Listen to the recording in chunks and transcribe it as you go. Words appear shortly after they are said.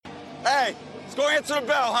Hey, let's go answer the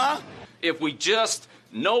bell, huh? If we just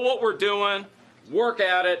know what we're doing, work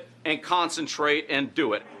at it, and concentrate and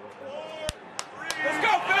do it. Let's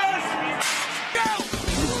go, fellas!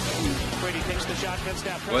 Go! Brady takes the shotgun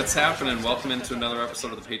snap. What's happening? Welcome into another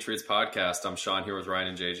episode of the Patriots podcast. I'm Sean here with Ryan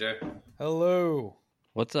and JJ. Hello.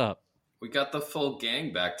 What's up? We got the full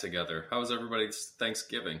gang back together. How was everybody's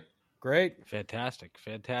Thanksgiving? Great. Fantastic.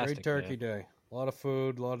 Great turkey day. A lot of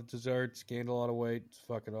food, a lot of desserts, gained a lot of weight. It's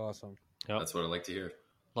fucking awesome. Yep. That's what I like to hear.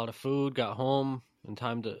 A lot of food, got home in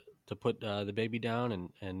time to put the baby down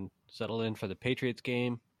and settle in for the Patriots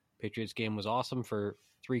game. Patriots game was awesome for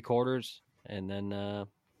 3 quarters, and then,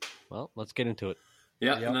 well, let's get into it.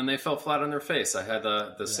 Yeah, yep. And then they fell flat on their face. I had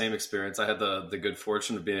the same experience. I had the good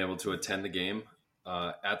fortune of being able to attend the game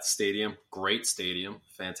at the stadium. Great stadium.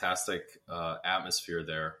 Fantastic atmosphere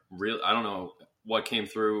there. I don't know what came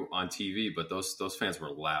through on TV, but those fans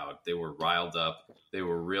were loud. They were riled up. They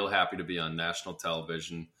were real happy to be on national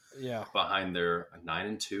television. Yeah, behind their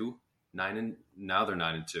 9-2, now they're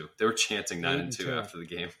 9-2. They were chanting 9-2 after the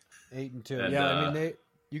game. 8-2. And, I mean,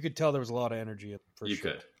 you could tell there was a lot of energy. You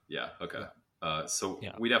could, yeah, okay.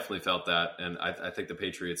 Yeah. We definitely felt that, and I think the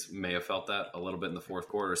Patriots may have felt that a little bit in the fourth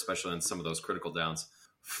quarter, especially on some of those critical downs.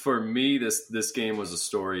 For me, this game was a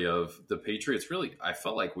story of the Patriots. Really, I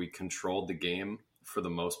felt like we controlled the game for the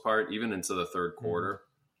most part, even into the third quarter. Mm-hmm.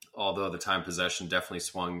 Although the time possession definitely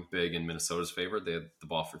swung big in Minnesota's favor. They had the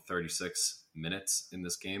ball for 36 minutes in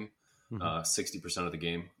this game, 60% of the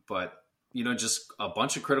game. But, just a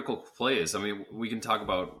bunch of critical plays. I mean, we can talk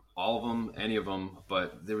about all of them, any of them,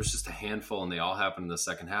 but there was just a handful, and they all happened in the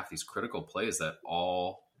second half. These critical plays that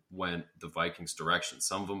all went the Vikings' direction.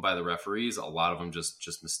 Some of them by the referees, a lot of them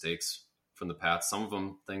just mistakes from the Pats. Some of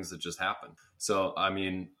them things that just happened. So, I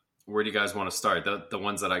mean, where do you guys want to start? The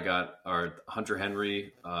ones that I got are Hunter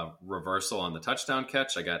Henry reversal on the touchdown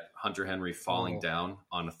catch. I got Hunter Henry falling down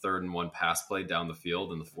on a 3rd and 1 pass play down the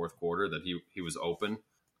field in the fourth quarter that he was open.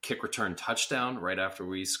 Kick return touchdown right after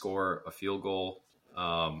we score a field goal.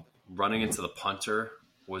 Running into the punter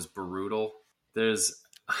was brutal. There's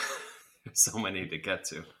so many to get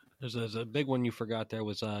to. There's a big one you forgot there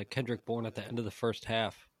was Kendrick Bourne at the end of the first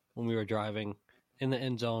half when we were driving in the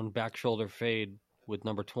end zone, back shoulder fade with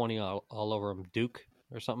number 20 all over him, Duke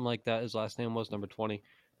or something like that. His last name was number 20.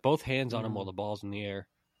 Both hands on him while the ball's in the air.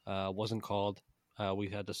 Wasn't called. We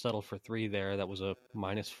had to settle for 3 there. That was a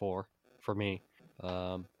 -4 for me.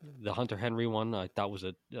 The Hunter Henry one I thought was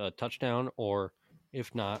a touchdown, or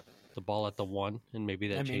if not, the ball at the 1, and maybe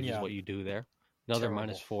that changes what you do there. Another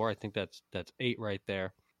 -4. I think that's 8 right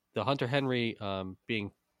there. The Hunter Henry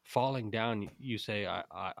falling down, you say,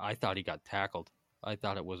 I thought he got tackled. I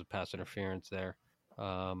thought it was a pass interference there.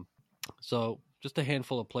 So just a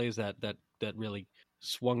handful of plays that really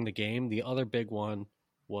swung the game. The other big one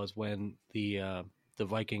was when the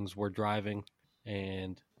Vikings were driving,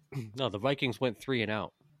 and no, the Vikings went 3 and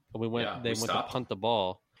out. And they went to punt the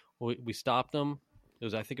ball. We stopped them.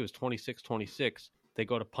 I think it was 26-26. They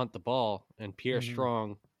go to punt the ball, and Pierre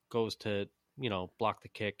Strong goes to block the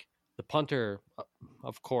kick. The punter,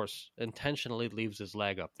 of course, intentionally leaves his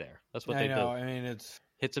leg up there. That's what they do. I mean,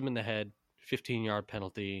 hits him in the head, 15-yard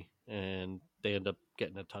penalty, and they end up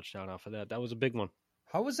getting a touchdown off of that. That was a big one.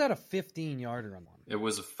 How was that a 15-yarder on one? It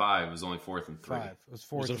was a 5. It was only 4th and 3. 5. It was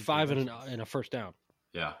 4th. It was a 5 and a first down.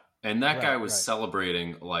 Yeah, and that guy was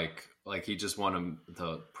celebrating like he just won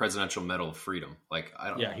the Presidential Medal of Freedom. Like I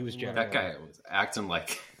don't. Yeah, he was jacked. That guy was acting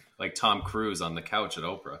like Tom Cruise on the couch at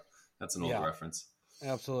Oprah. That's an old reference.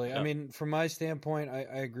 Absolutely. Yeah. I mean, from my standpoint, I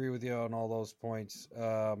agree with you on all those points.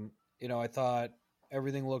 I thought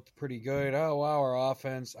everything looked pretty good. Oh, wow, our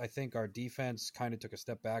offense. I think our defense kind of took a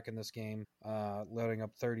step back in this game, loading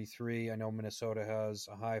up 33. I know Minnesota has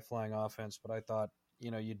a high-flying offense, but I thought,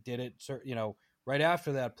 you did it, right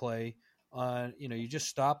after that play. You just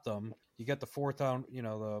stopped them. You get the 4th down,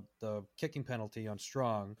 the kicking penalty on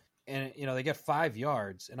Strong. And, they get 5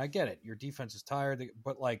 yards, and I get it. Your defense is tired,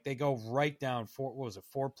 but, they go right down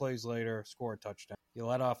 4 plays later, score a touchdown. You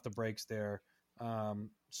let off the brakes there.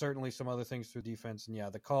 Certainly some other things through defense. And,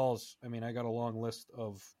 the calls, I mean, I got a long list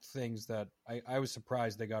of things that I was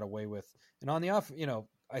surprised they got away with. And on the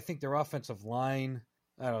I think their offensive line,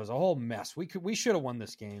 it was a whole mess. We should have won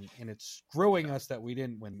this game, and it's screwing us that we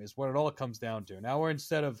didn't win is what it all comes down to. Now we're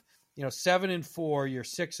instead of, 7-4, you're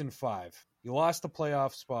 6-5. You lost the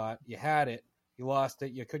playoff spot. You had it. You lost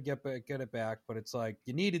it. You could get it back, but it's like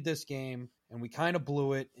you needed this game, and we kind of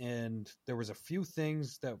blew it. And there was a few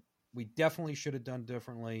things that we definitely should have done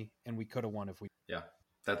differently, and we could have won if we. Yeah,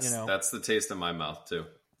 that's the taste in my mouth too.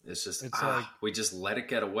 It's just we just let it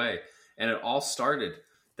get away, and it all started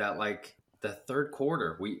that the third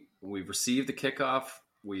quarter, we received the kickoff.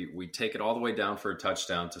 We take it all the way down for a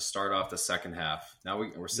touchdown to start off the second half. Now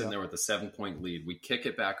we're sitting there with a 7-point lead. We kick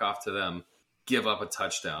it back off to them, give up a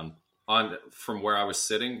touchdown. From where I was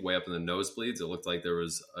sitting, way up in the nosebleeds, it looked like there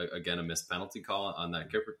was, again, a missed penalty call on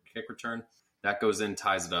that kick return. That goes in,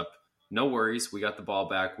 ties it up. No worries. We got the ball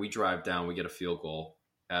back. We drive down. We get a field goal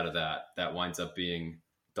out of that. That winds up being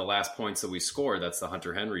the last points that we score. That's the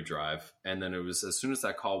Hunter Henry drive. And then it was, as soon as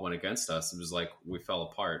that call went against us, it was like we fell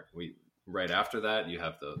apart. Right after that, you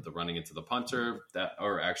have the running into the punter.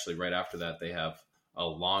 Or actually, right after that, they have a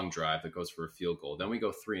long drive that goes for a field goal. Then we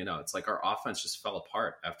go 3-and-out. It's like our offense just fell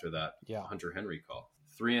apart after that Hunter Henry call.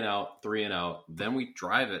 3-and-out, 3-and-out. Then we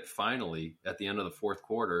drive it finally at the end of the fourth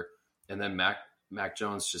quarter, and then Mac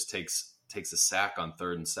Jones just takes a sack on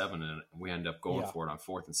 3rd and 7, and we end up going for it on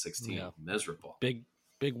 4th and 16. Yeah. Miserable. Big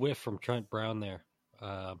whiff from Trent Brown there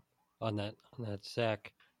on that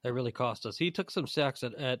sack. That really cost us. He took some sacks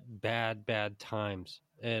at bad times,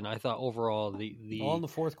 and I thought overall the all in the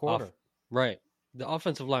fourth quarter. Right. The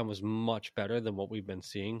offensive line was much better than what we've been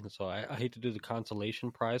seeing. So I hate to do the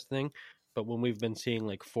consolation prize thing, but when we've been seeing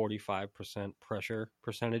like 45% pressure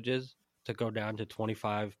percentages to go down to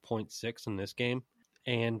 25.6 in this game,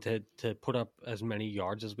 and to put up as many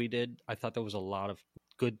yards as we did, I thought there was a lot of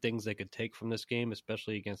good things they could take from this game,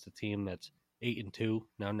 especially against a team that's 8-2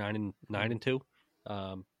 now, 9-2.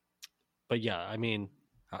 But yeah, I mean,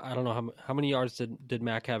 I don't know how many yards did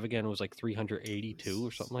Mac have again? It was like 382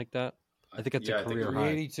 or something like that. I think it's a career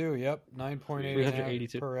high. 382, yep, 9.8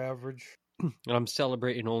 382 per average. And I'm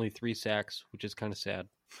celebrating only 3 sacks, which is kind of sad.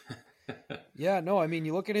 Yeah, no, I mean,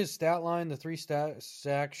 you look at his stat line, the 3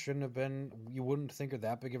 sacks shouldn't have been, you wouldn't think of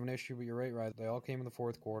that big of an issue, but you're right. They all came in the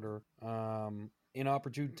fourth quarter.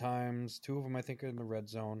 Inopportune times, 2 of them, I think, are in the red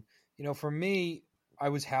zone. You know, for me, I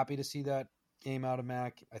was happy to see that game out of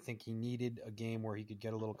Mac. I think he needed a game where he could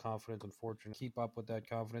get a little confidence, unfortunately, keep up with that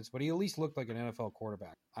confidence, but he at least looked like an NFL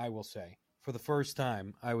quarterback, I will say. For the first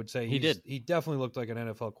time, I would say he definitely looked like an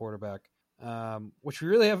NFL quarterback. Which we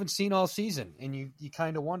really haven't seen all season. And you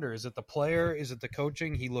kind of wonder, is it the player? Is it the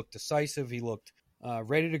coaching? He looked decisive. He looked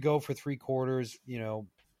ready to go for 3 quarters,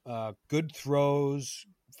 good throws,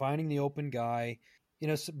 finding the open guy,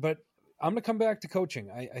 but I'm going to come back to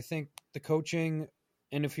coaching. I think the coaching,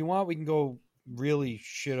 and if you want, we can go really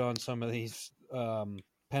shit on some of these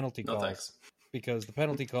penalty calls. Thanks. Because the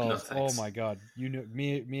penalty calls, oh my God,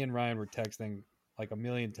 me and Ryan were texting like a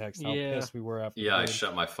million texts how pissed we were after. Yeah, I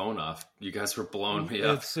shut my phone off. You guys were blowing me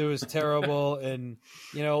up. It was terrible. And,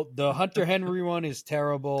 the Hunter Henry one is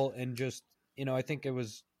terrible. And just, I think it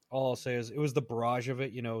was, all I'll say is it was the barrage of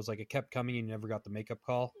it. It was like it kept coming and you never got the makeup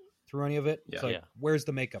call through any of it. Yeah. It's like, where's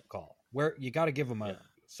the makeup call? Where you got to give them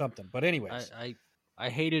something. But anyways. I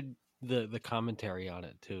hated the commentary on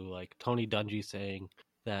it too. Like Tony Dungy saying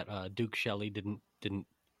that Duke Shelley didn't,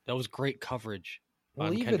 that was great coverage.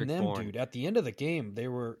 Well, even Kendrick them, Bourne. dude, at the end of the game, they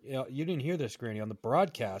were, you didn't hear this, Granny, on the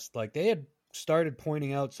broadcast. Like, they had started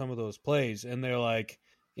pointing out some of those plays, and they're like,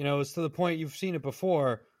 it's to the point you've seen it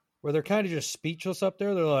before, where they're kind of just speechless up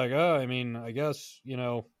there. They're like, oh, I mean, I guess,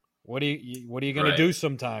 what are you going to do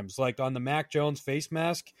sometimes? Like, on the Mac Jones face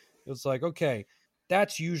mask, it's like, okay,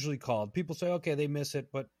 that's usually called. People say, okay, they miss it,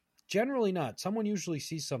 but generally not. Someone usually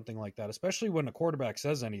sees something like that, especially when a quarterback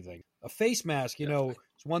says anything. A face mask,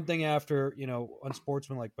 it's one thing after,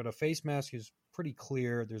 unsportsmanlike, but a face mask is pretty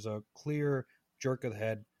clear. There's a clear jerk of the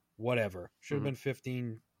head, whatever. Should have been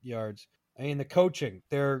 15 yards. I mean, the coaching,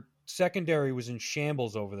 their secondary was in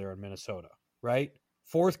shambles over there in Minnesota, right?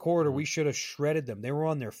 Fourth quarter, we should have shredded them. They were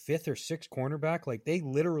on their 5th or 6th cornerback. Like, they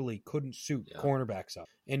literally couldn't suit cornerbacks up.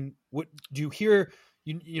 And what do you hear?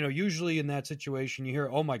 Usually in that situation, you hear,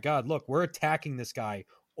 oh my God, look, we're attacking this guy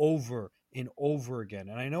over and over again.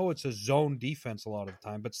 And I know it's a zone defense a lot of the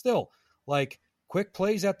time, but still, like, quick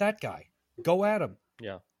plays at that guy. Go at him.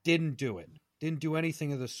 Yeah. Didn't do it. Didn't do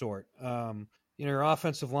anything of the sort. Your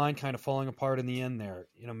offensive line kind of falling apart in the end there.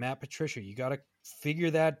 Matt Patricia, you got to figure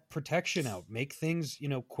that protection out. Make things,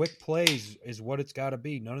 quick plays is what it's got to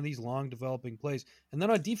be. None of these long developing plays. And then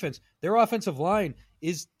on defense, their offensive line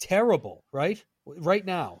is terrible, right? Right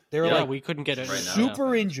now. They're we couldn't get it right now.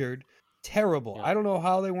 super injured, terrible. Yeah. I don't know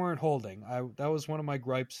how they weren't holding. That was one of my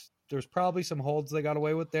gripes. There's probably some holds they got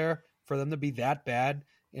away with there for them to be that bad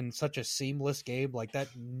in such a seamless game. Like, that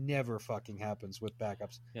never fucking happens with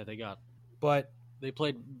backups. Yeah, they got. But they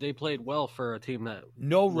played well for a team that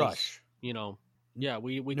rush. We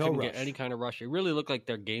couldn't rush. get any kind of rush. It really looked like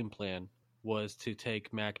their game plan was to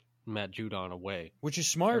take Matt Judon away, Which is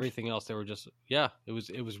smart. Everything else they were just it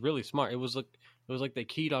was really smart. It was like they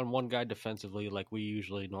keyed on one guy defensively, like we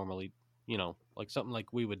usually normally like something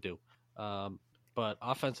like we would do. But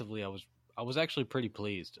offensively, I was actually pretty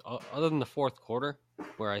pleased. Other than the fourth quarter,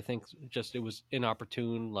 where I think just it was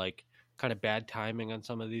inopportune, like kind of bad timing on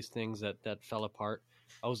some of these things that fell apart.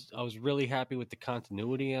 I was really happy with the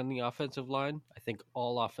continuity on the offensive line. I think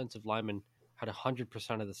all offensive linemen had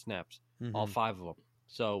 100% of the snaps, all 5 of them.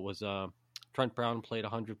 So it was Trent Brown played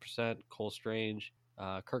 100%, Cole Strange,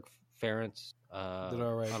 Kirk Ferentz did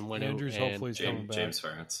all right. on Winu, Andrews and hopefully is coming back. James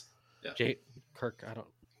Ferentz. Yeah. Kirk, I don't.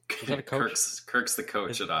 Is that a coach? Kirk's the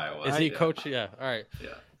coach at Iowa. Is he coach? Yeah. All right. Yeah.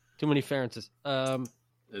 Too many Ferentzes.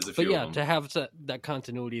 There's a But few yeah, of them. to have that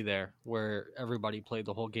continuity there, where everybody played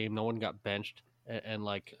the whole game, no one got benched and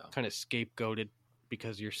kind of scapegoated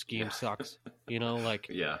because your scheme sucks. You know, like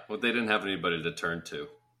Yeah. Well, they didn't have anybody to turn to.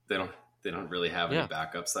 They don't really have any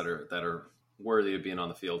backups that are worthy of being on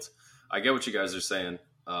the field. I get what you guys are saying.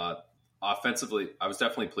 Offensively, I was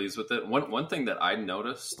definitely pleased with it. One thing that I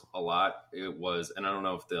noticed a lot, it was, and I don't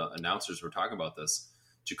know if the announcers were talking about this,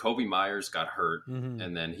 Jacoby Myers got hurt,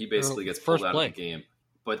 and then he basically gets pulled out of the game.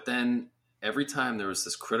 But then every time there was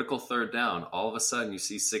this critical third down, all of a sudden you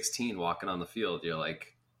see 16 walking on the field. You're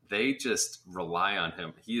like, they just rely on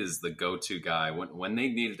him. He is the go-to guy. When they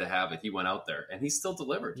needed to have it, he went out there, and he still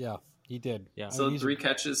delivered. Yeah, he did. Yeah. So 3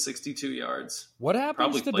 catches, 62 yards. What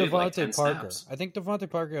happens to Devontae like 10 Parker? snaps. I think Devontae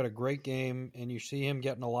Parker had a great game, and you see him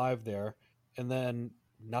getting alive there, and then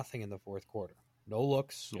nothing in the fourth quarter. No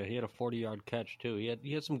looks. Yeah, he had a 40-yard catch too.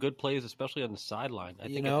 He had some good plays, especially on the sideline. I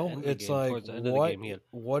think It's like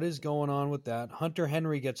what is going on with that? Hunter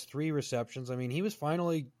Henry gets 3 receptions. I mean, he was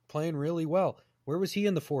finally playing really well. Where was he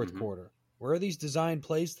in the fourth quarter? Where are these design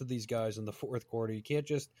plays to these guys in the fourth quarter? You can't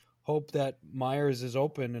just hope that Myers is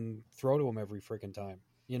open and throw to him every freaking time.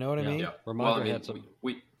 You know what I mean? Yeah. Well, I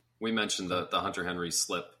mean, we mentioned the Hunter Henry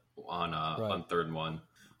slip on 3rd and 1.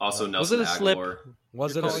 Also, Nelson was it a Aguilar. slip?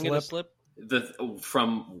 Was it a slip?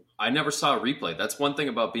 I never saw a replay. That's one thing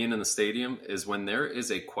about being in the stadium is when there is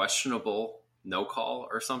a questionable no call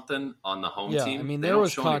or something on the home team. I mean, they there don't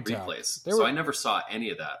was show contact. any replays. I never saw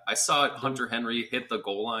any of that. I saw Hunter Henry hit the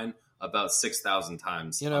goal line about 6,000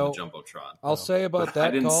 times on the Jumbotron. I'll say about that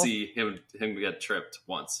I didn't call, see him get tripped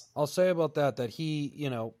once. I'll say about that he,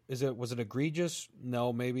 was it egregious?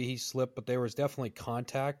 No, maybe he slipped, but there was definitely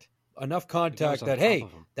contact. Enough contact that, hey,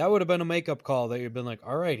 that would have been a makeup call that you've been like,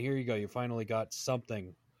 all right, here you go. You finally got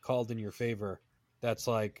something called in your favor that's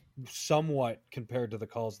like somewhat compared to the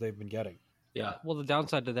calls they've been getting. Yeah. Well, the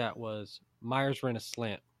downside to that was Myers ran a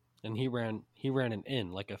slant, and he ran an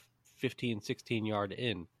in, like a 15, 16-yard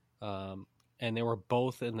in. And they were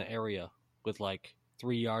both in the area with like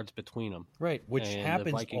 3 yards between them. Right, which and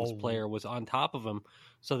happens. The Vikings player was on top of him,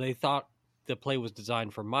 so they thought the play was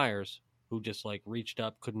designed for Myers, who just like reached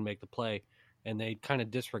up, couldn't make the play, and they kind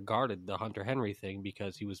of disregarded the Hunter Henry thing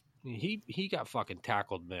because he got fucking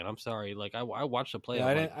tackled, man. I'm sorry, like I watched the play.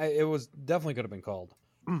 Yeah, it was definitely could have been called.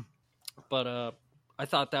 But I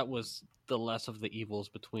thought that was the less of the evils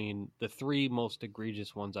between the 3 most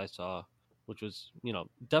egregious ones I saw, which was,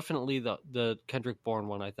 definitely the Kendrick Bourne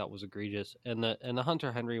one I thought was egregious, and the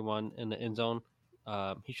Hunter Henry one in the end zone.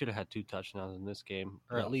 He should have had 2 touchdowns in this game,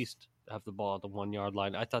 or at least have the ball at the 1 yard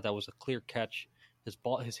line. I thought that was a clear catch.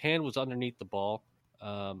 His hand was underneath the ball.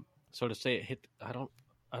 So to say it hit, I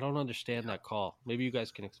don't understand that call. Maybe you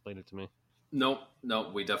guys can explain it to me. No,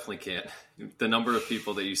 we definitely can't. The number of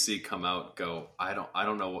people that you see come out go, I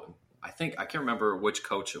don't know what. I can't remember which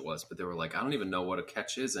coach it was, but they were like, I don't even know what a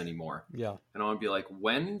catch is anymore. Yeah. And I want to be like,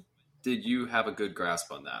 when did you have a good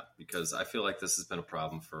grasp on that? Because I feel like this has been a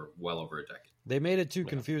problem for well over a decade. They made it too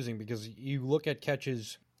confusing because you look at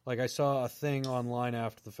catches. Like I saw a thing online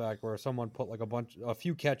after the fact where someone put like a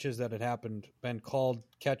few catches that had been called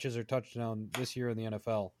catches or touchdown this year in the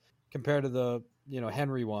NFL compared to the,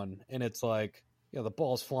 Henry one. And it's like, the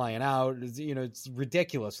ball's flying out. It's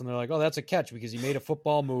ridiculous. And they're like, oh, that's a catch because he made a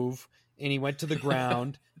football move and he went to the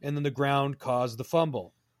ground and then the ground caused the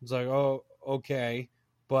fumble. It's like, oh, okay.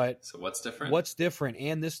 But so what's different? What's different?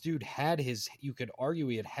 And this dude you could argue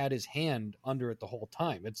he had his hand under it the whole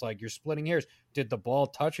time. It's like you're splitting hairs. Did the ball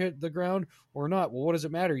touch the ground or not? Well, what does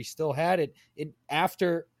it matter? He still had it.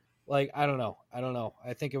 After, like, I don't know.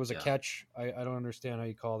 I think it was a catch. I don't understand how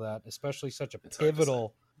you call that, especially such a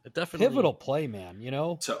pivotal play, man,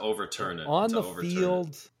 To overturn it. On the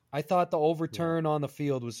field, I thought the overturn on the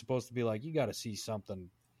field was supposed to be like, you got to see something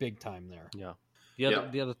big time there. Yeah.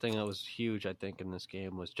 The other thing that was huge, I think, in this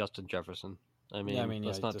game was Justin Jefferson.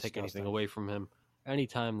 Let's not take anything away from him.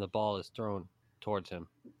 Anytime the ball is thrown towards him,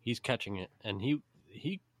 he's catching it, and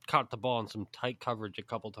he caught the ball in some tight coverage a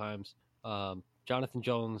couple times. Jonathan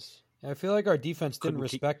Jones. I feel like our defense didn't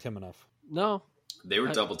respect him enough. No, They were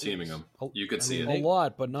double teaming him. You could see it. A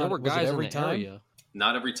lot, but not There were guys every in the time. area.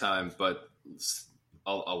 Not every time, but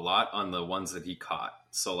a lot on the ones that he caught.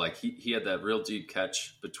 So like he had that real deep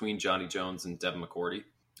catch between Johnny Jones and Devin McCourty.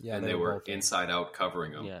 Yeah, and they were inside out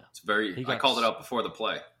covering him. Yeah. It's very. I called it out before the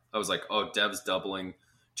play. I was like, "Oh, Dev's doubling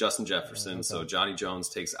Justin Jefferson." okay. So Johnny Jones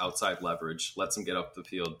takes outside leverage, lets him get up the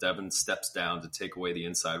field. Devin steps down to take away the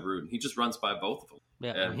inside route, and he just runs by both of them.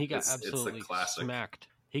 Yeah, and he got absolutely it's the classic. smacked.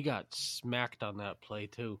 He got smacked on that play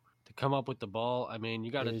too. To come up with the ball, I mean,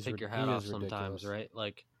 you got to take your hat off sometimes, right?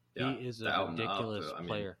 Like he is a ridiculous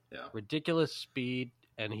player. Ridiculous speed,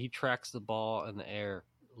 and he tracks the ball in the air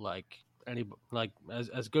like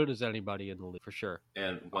as good as anybody in the league for sure.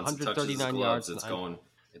 And once it touches his gloves, it's going.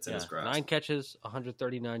 It's in his grasp. 9 catches,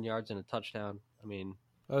 139 yards, and a touchdown. I mean,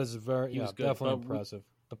 that was definitely impressive.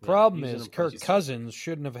 The problem is Kirk Cousins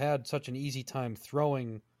shouldn't have had such an easy time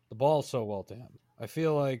throwing the ball so well to him. I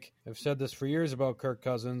feel like I've said this for years about Kirk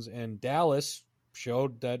Cousins, and Dallas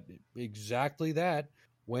showed that exactly that.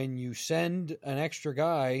 When you send an extra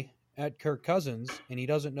guy at Kirk Cousins and he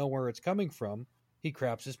doesn't know where it's coming from, he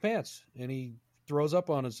craps his pants and he throws up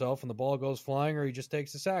on himself and the ball goes flying, or he just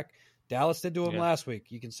takes a sack. Dallas did to him last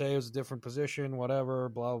week. You can say it was a different position, whatever,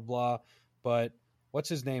 blah, blah, blah. But what's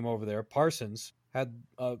his name over there? Parsons had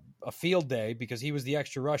a field day because he was the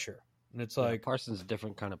extra rusher. And it's like Parsons is a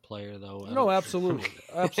different kind of player, though. No, absolutely,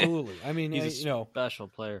 absolutely. I mean, he's a special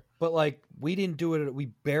player. But like, we didn't do it. We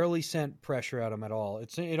barely sent pressure at him at all.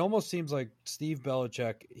 It almost seems like Steve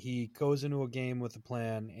Belichick. He goes into a game with a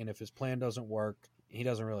plan, and if his plan doesn't work, he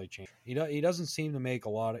doesn't really change. He doesn't seem to make a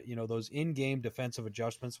lot of those in-game defensive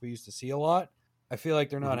adjustments we used to see a lot. I feel like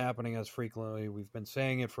they're not happening as frequently. We've been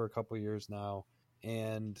saying it for a couple of years now.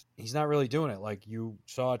 And he's not really doing it. Like you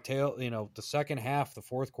saw the second half, the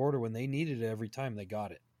fourth quarter, when they needed it every time, they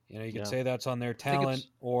got it. You can say that's on their talent,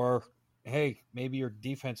 or, hey, maybe your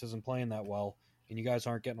defense isn't playing that well and you guys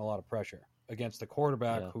aren't getting a lot of pressure against a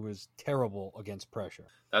quarterback who is terrible against pressure.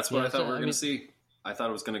 That's what I thought we were going to see. I thought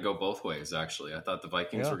it was going to go both ways, actually. I thought the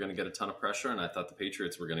Vikings were going to get a ton of pressure, and I thought the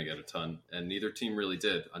Patriots were going to get a ton. And neither team really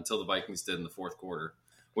did until the Vikings did in the fourth quarter,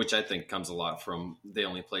 which I think comes a lot from they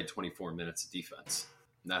only played 24 minutes of defense.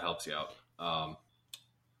 And that helps you out.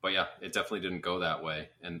 But yeah, it definitely didn't go that way.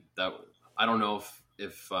 And that I don't know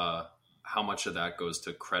if how much of that goes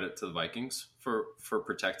to credit to the Vikings for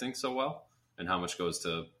protecting so well, and how much goes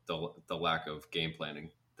to the lack of game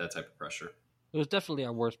planning, that type of pressure. It was definitely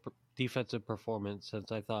our worst defensive performance since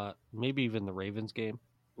I thought maybe even the Ravens game.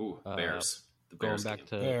 Ooh, Bears. The Bears going back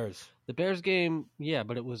game. to Bears. The Bears game, yeah,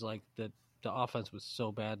 but it was like the offense was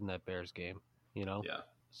so bad in that Bears game, Yeah.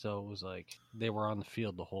 So it was like they were on the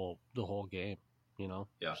field the whole game,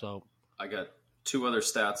 Yeah. So I got 2 other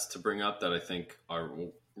stats to bring up that I think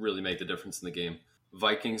will really make the difference in the game.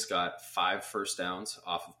 Vikings got 5 first downs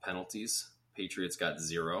off of penalties. Patriots got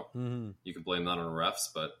 0. Mm-hmm. You can blame that on the refs,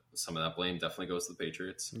 but some of that blame definitely goes to the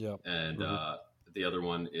Patriots. Yeah. And the other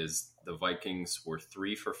one is the Vikings were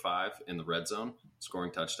 3 for 5 in the red zone,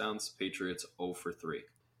 scoring touchdowns. Patriots 0 for 3.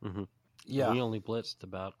 Mm-hmm. Yeah. We only blitzed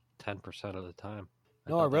about 10% of the time.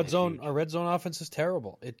 No, our red zone offense is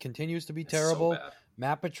terrible. It continues to be terrible. So bad.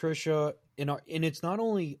 Matt Patricia, and it's not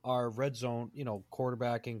only our red zone,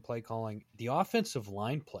 quarterbacking, play calling, the offensive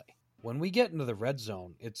line play. When we get into the red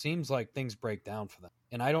zone, it seems like things break down for them.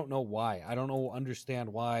 And I don't know why. I don't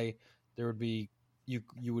understand why there would be you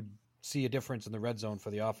would see a difference in the red zone for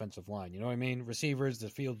the offensive line. You know what I mean? Receivers, the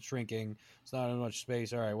field's shrinking. It's not as much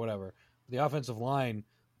space. All right, whatever. The offensive line,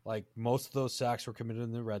 like most of those sacks were committed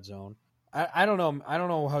in the red zone. I don't know. I don't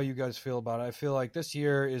know how you guys feel about it. I feel like this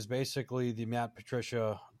year is basically the Matt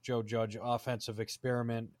Patricia, Joe Judge offensive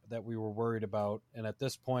experiment that we were worried about. And at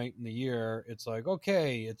this point in the year, it's like,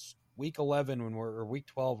 okay, it's week 11 or week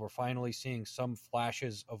 12, we're finally seeing some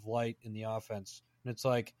flashes of light in the offense. And it's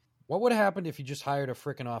like, what would have happened if you just hired a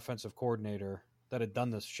freaking offensive coordinator that had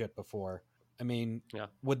done this shit before? I mean,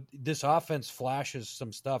 would this offense flashes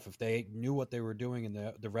some stuff if they knew what they were doing in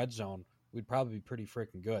the red zone? We'd probably be pretty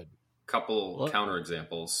freaking good. Couple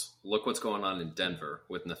counterexamples. Look what's going on in Denver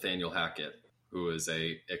with Nathaniel Hackett, who is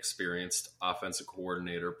a experienced offensive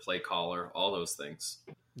coordinator, play caller, all those things.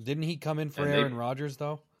 Didn't he come in for Aaron Rodgers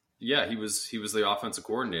though? Yeah, he was the offensive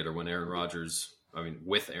coordinator when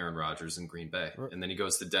with Aaron Rodgers in Green Bay. And then he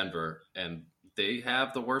goes to Denver, and they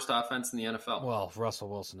have the worst offense in the NFL. Well, Russell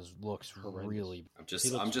Wilson looks really. I'm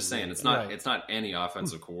just saying it's not any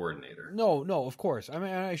offensive coordinator. No, of course. I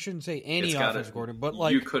mean, I shouldn't say any offensive coordinator, but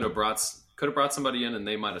like you could have brought somebody in and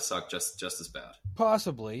they might have sucked just as bad.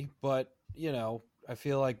 Possibly, but I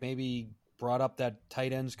feel like maybe brought up that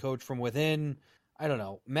tight ends coach from within. I don't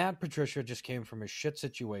know. Matt Patricia just came from a shit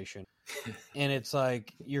situation. And it's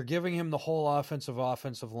like you're giving him the whole offensive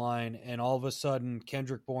line, and all of a sudden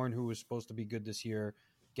Kendrick Bourne, who was supposed to be good this year,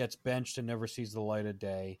 gets benched and never sees the light of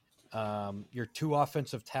day. Your 2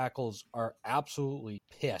 offensive tackles are absolutely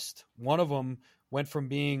pissed. One of them went from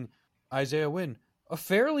being Isaiah Wynn, a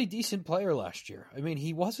fairly decent player last year. I mean,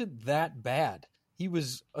 he wasn't that bad. He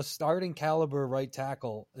was a starting caliber right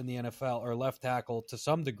tackle in the NFL, or left tackle to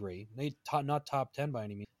some degree. Not top 10 by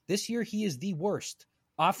any means. This year, he is the worst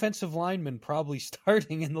offensive lineman probably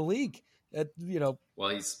starting in the league. Well,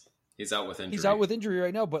 he's out with injury. He's out with injury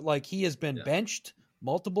right now, but like he has been benched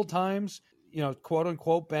multiple times, quote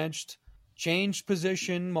unquote benched, changed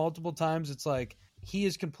position multiple times. It's like he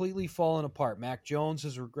is completely fallen apart. Mac Jones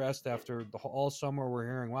has regressed after all summer. We're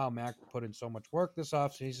hearing, wow, Mac put in so much work this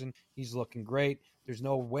offseason. He's looking great. There's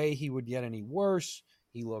no way he would get any worse.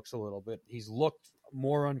 He's looked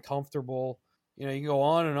more uncomfortable. You can go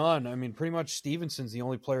on and on. I mean, pretty much Stevenson's the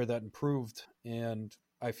only player that improved, and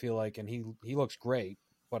I feel like, and he looks great.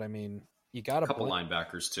 But I mean, you got a couple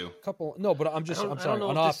linebackers too. No, but I'm sorry,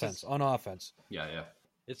 on offense. Yeah.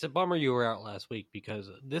 It's a bummer you were out last week, because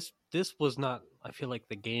this was not, I feel like,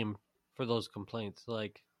 the game for those complaints.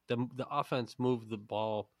 Like the offense moved the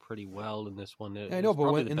ball pretty well in this one. I know,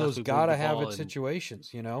 but in those gotta have it situations,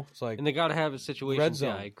 it's like, and they gotta have it situations. Red zone.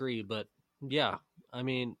 Yeah, I agree, but yeah, I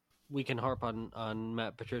mean, we can harp on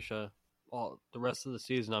Matt Patricia all the rest of the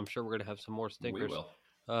season. I'm sure we're gonna have some more stinkers. We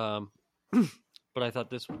will. But I thought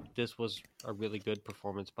this was a really good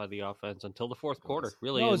performance by the offense until the fourth quarter.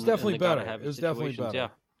 Really, no, it's definitely better. It was definitely better.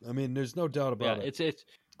 Yeah, I mean, there's no doubt about it. It's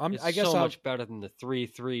I guess so much better than the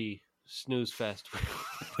 3-3 snooze fest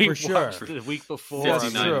for sure the week before.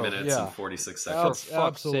 59 minutes and 46 seconds. For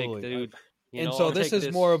fuck's sake, dude. And so this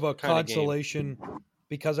is more of a consolation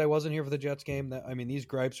because I wasn't here for the Jets game. These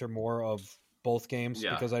gripes are more of both games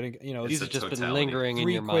because I didn't. These have just been lingering in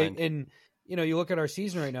your mind. And you look at our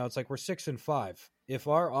season right now. It's like we're 6-5. If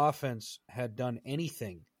our offense had done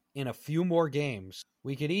anything in a few more games,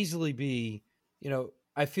 we could easily be.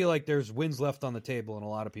 I feel like there's wins left on the table, and a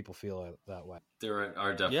lot of people feel that way. There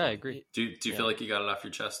are definitely. Yeah, I agree. Do you feel like you got it off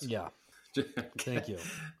your chest? Yeah. Thank you.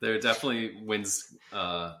 There are definitely wins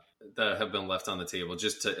that have been left on the table.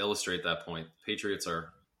 Just to illustrate that point, Patriots are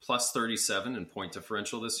plus 37 in point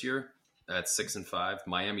differential this year at 6-5.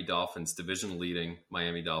 Miami Dolphins, division leading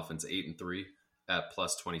Miami Dolphins, 8-3 at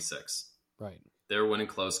plus 26. Right. They're winning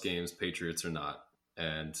close games. Patriots are not.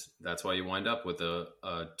 And that's why you wind up with a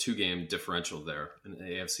 2-game differential there in the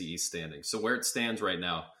AFC East standing. So where it stands right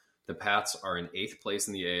now, the Pats are in 8th place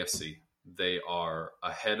in the AFC. They are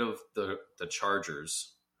ahead of the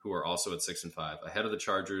Chargers, who are also at 6-5, ahead of the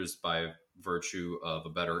Chargers by virtue of a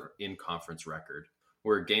better in-conference record.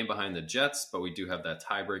 We're a game behind the Jets, but we do have that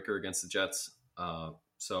tiebreaker against the Jets.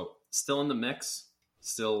 So still in the mix,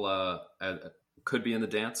 still could be in the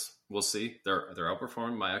dance. We'll see. They're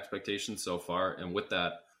outperforming my expectations so far, and with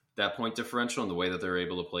that point differential and the way that they're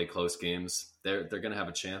able to play close games, they're going to have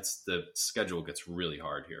a chance. The schedule gets really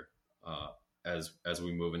hard here as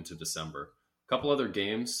we move into December. A couple other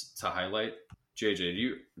games to highlight.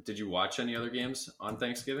 JJ, did you watch any other games on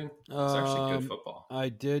Thanksgiving? It's actually good football. I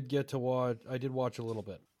did get to watch. I did watch a little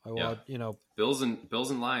bit. I watched, Bills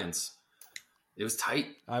and Lions. It was tight.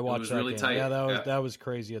 I watched. It was really tight. Yeah, that was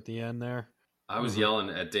crazy at the end there. I was yelling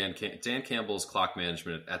at Dan Campbell's clock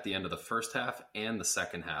management at the end of the first half and the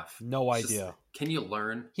second half. No idea. Can you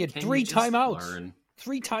learn? He had 3 timeouts.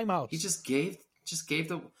 3 timeouts. He just gave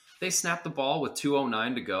the. They snapped the ball with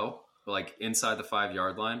 2:09 to go, like inside the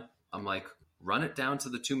 5-yard line. I'm like, run it down to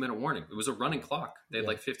the 2-minute warning. It was a running clock. They had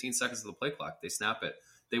like 15 seconds of the play clock. They snap it.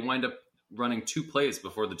 They wind up running 2 plays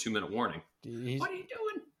before the 2-minute warning. What are you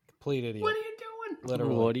doing? Complete idiot. What are you doing?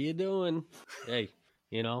 Literally. What are you doing? Hey,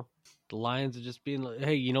 the Lions are just being like,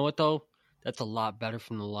 hey, you know what though? That's a lot better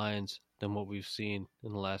from the Lions than what we've seen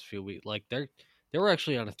in the last few weeks. Like they were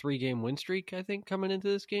actually on a 3-game win streak, I think, coming into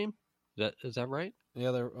this game. Is that right?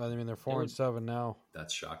 Yeah, they're 4-7 now.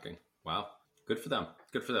 That's shocking. Wow. Good for them.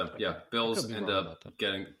 Yeah, Bills end up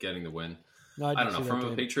getting the win. No, I don't know. From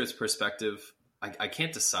a Patriots perspective, I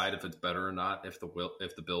can't decide if it's better or not if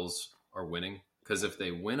the Bills are winning. Because if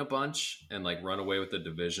they win a bunch and like run away with the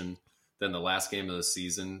division, then the last game of the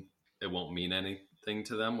season, it won't mean anything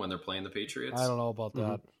to them when they're playing the Patriots. I don't know about that.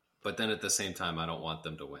 Mm-hmm. But then at the same time, I don't want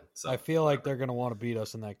them to win. So I feel like they're going to want to beat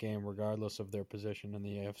us in that game, regardless of their position in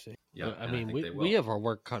the AFC. Yeah, I mean, we have our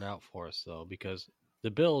work cut out for us, though, because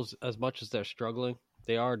the Bills, as much as they're struggling,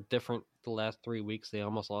 they are different the last 3 weeks. They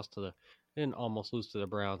almost lost they didn't almost lose to the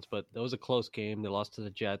Browns, but it was a close game. They lost to the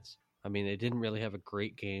Jets. I mean, they didn't really have a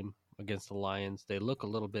great game against the Lions. They look a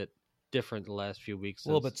little bit different the last few weeks. A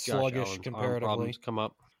little bit sluggish comparatively. Problems come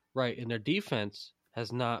up. Right, and their defense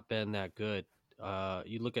has not been that good.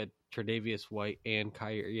 You look at Tre'Davious White and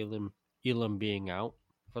Kyer Elam being out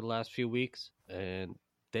for the last few weeks, and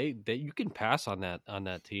they you can pass on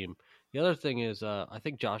that team. The other thing is, I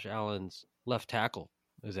think Josh Allen's left tackle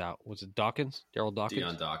is out. Was it Dawkins? Daryl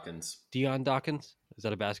Dawkins? Deion Dawkins? Is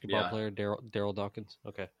that a basketball player? Daryl Dawkins?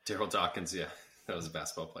 Okay. Daryl Dawkins, yeah. That was a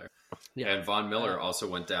basketball player. Yeah. And Von Miller also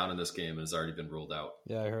went down in this game and has already been ruled out.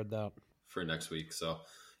 Yeah, I heard that. For next week. So,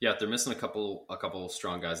 yeah, they're missing a couple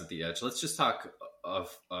strong guys at the edge. Let's just talk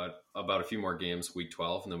about a few more games, week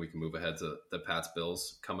 12, and then we can move ahead to the Pats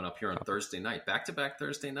Bills coming up here on Thursday night. Back-to-back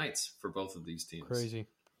Thursday nights for both of these teams. Crazy.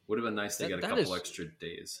 Would have been nice to get a couple extra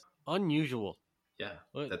days. Unusual. Yeah,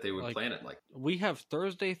 that they would plan it like. We have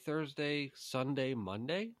Thursday, Sunday,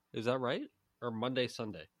 Monday. Is that right? Or Monday,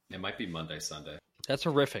 Sunday? It might be Monday, Sunday. That's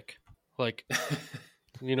horrific. Like,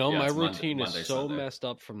 Yeah, my routine Monday, is so Sunday. messed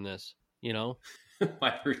up from this,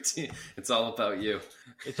 My routine. It's all about you.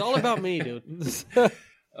 It's all about me, dude. Everybody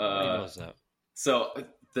knows that. So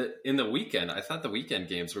in the weekend, I thought the weekend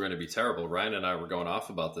games were going to be terrible. Ryan and I were going off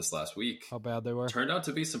about this last week. How bad they were. Turned out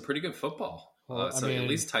to be some pretty good football. Well, At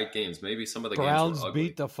least tight games. Maybe some of the Browns games were ugly.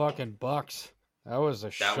 beat the fucking Bucks. That was a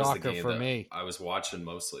That shocker was the game for that me. I was watching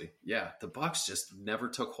mostly. Yeah, the Bucks just never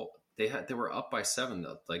took hold. They were up by 7,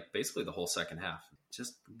 like basically the whole second half.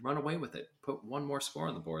 Just run away with it. Put one more score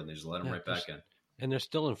on the board, and they just let them right back in. And they're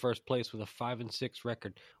still in first place with a 5-6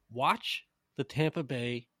 record. Watch the Tampa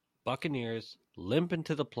Bay Buccaneers limp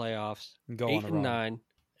into the playoffs, Go on a 8-9,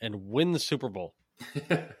 and win the Super Bowl.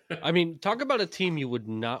 I mean, talk about a team you would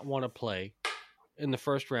not want to play in the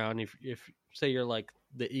first round if say you're like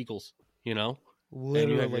the Eagles,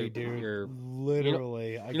 Literally, your-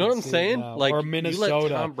 Literally. You know what I'm saying? Like, or you Minnesota. let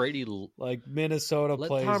Tom Brady Like Minnesota let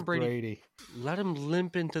plays Tom Brady- Brady. let him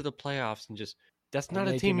limp into the playoffs and just that's not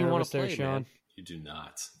Make a you team you want nervous to play, there, Sean? man. You do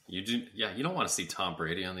not. You do. Yeah, you don't want to see Tom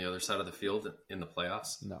Brady on the other side of the field in the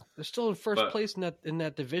playoffs. No. They're still in first But- place in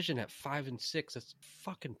that division at 5-6. That's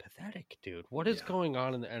fucking pathetic, dude. What is going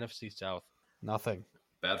on in the NFC South? Nothing.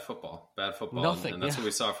 Bad football. Nothing, And that's yeah. what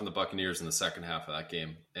we saw from the Buccaneers in the second half of that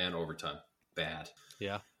game and overtime. Bad.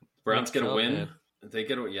 Yeah. Browns Nick get a Chubb, win. man. They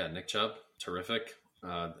get Nick Chubb, terrific.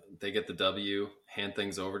 They get the W. Hand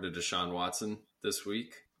things over to Deshaun Watson this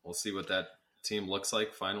week. We'll see what that team looks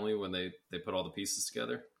like finally when they put all the pieces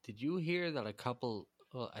together. Did you hear that a couple,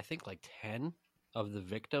 I think like 10 of the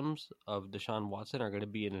victims of Deshaun Watson are going to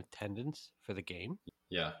be in attendance for the game?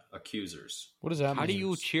 Yeah, accusers. What does that mean? How do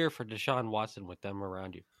you cheer for Deshaun Watson with them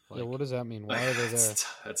around you? Yeah, what does that mean? Why are they there?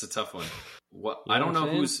 That's a tough one. What You know I don't what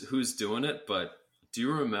know I'm saying? who's doing it, but do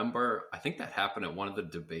you remember? I think that happened at one of the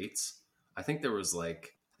debates. I think it was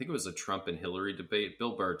a Trump and Hillary debate.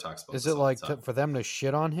 Bill Burr talks about. Is this it all like the time. for them to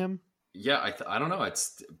shit on him? Yeah, I don't know.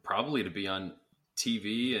 It's probably to be on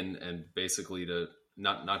TV and basically to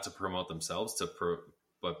not to promote themselves,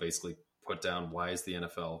 but basically put down why is the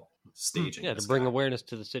NFL staging? Yeah, this to bring guy? awareness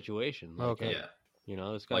to the situation. Like, Okay.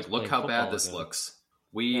 Yeah, this guy's like look playing how bad football this again. looks.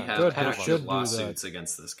 We Yeah, have good, they active should do lawsuits that.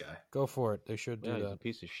 against this guy. Go for it. They should do Yeah, he's a that.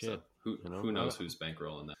 piece of shit. So who you know? who knows who's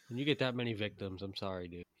bankrolling that? When you get that many victims, I'm sorry,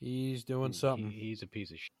 dude. He's doing something. He's a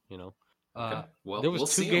piece of shit, Okay. Well, there was we'll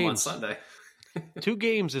 2 see him on games. Sunday. 2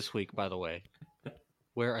 games this week, by the way,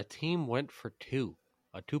 where a team went for 2,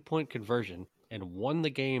 a 2-point conversion, and won the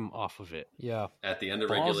game off of it. Yeah. At the end of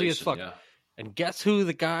Ballsy as regulation, fuck. yeah. And guess who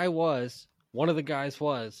the guy was? One of the guys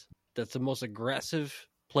was that's the most aggressive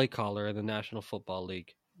play caller in the National Football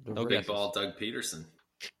League. No Big guesses. ball Doug Peterson.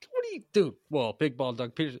 What do you do? Well, big ball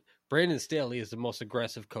Doug Peterson. Brandon Staley is the most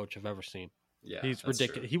aggressive coach I've ever seen. Yeah, He's that's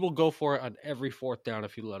ridiculous. true. He will go for it on every 4th down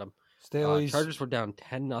if you let him. Staley's. Chargers were down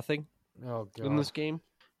 10-0 Oh in god. this game.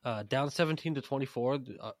 Down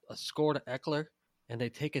 17-24, a score to Eckler, and they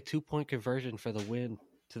take a 2-point conversion for the win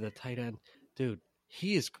to the tight end. Dude,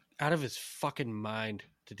 he is out of his fucking mind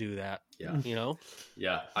to do that. Yeah.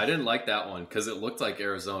 Yeah, I didn't like that one because it looked like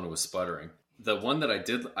Arizona was sputtering. The one that I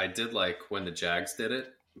did like when the Jags did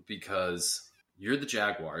it because you're the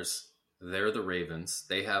Jaguars, they're the Ravens,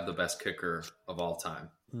 they have the best kicker of all time.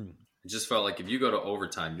 It just felt like if you go to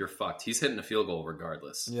overtime, you're fucked. He's hitting a field goal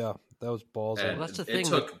regardless. Yeah, that was balls. And Well, that's the it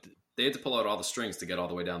thing. they had to pull out all the strings to get all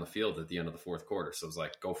the way down the field at the end of the 4th quarter. So it was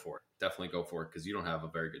like, go for it. Definitely go for it because you don't have a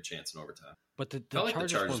very good chance in overtime. But the Felt like the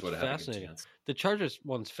Chargers Chargers one's would have had a good fascinating. chance. The Chargers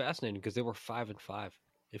one's fascinating because they were 5-5.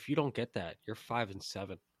 If you don't get that, you're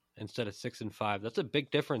 5-7 instead of 6-5. That's a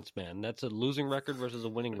big difference, man. That's a losing record versus a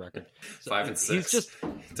winning record. So 5-6. He's just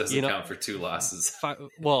Doesn't count for 2 losses.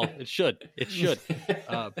 well, it should. It should.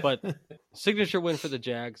 But signature win for the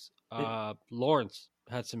Jags. Lawrence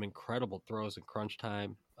had some incredible throws in crunch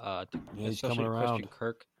time. He's Especially coming around. Christian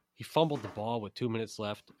Kirk. he fumbled the ball with 2 minutes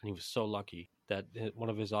left, and he was so lucky that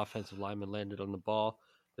one of his offensive linemen landed on the ball.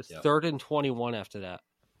 It's 3rd and 21 after that,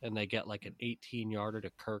 and they get like an 18-yarder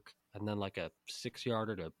to Kirk, and then like a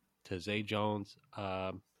 6-yarder to Zay Jones,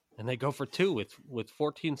 and they go for 2 with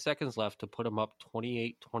 14 seconds left to put them up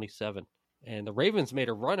 28-27. And the Ravens made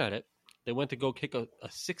a run at it. They went to go kick a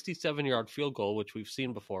 67-yard field goal, which we've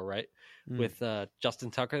seen before, right? With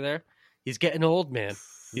Justin Tucker there. He's getting old, man.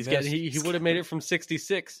 He would have made it from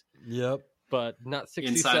 66. Yep. But not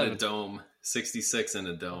 67. Inside a dome, 66 in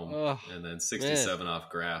a dome, and then 67 off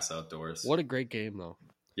grass outdoors. What a great game, though.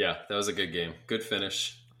 Yeah, that was a good game. Good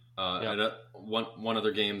finish. And one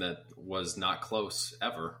other game that was not close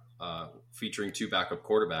ever, featuring 2 backup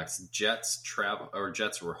quarterbacks. Jets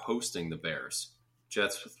were hosting the Bears.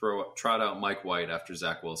 Jets trot out Mike White after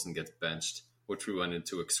Zach Wilson gets benched, which we went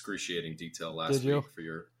into excruciating detail last week for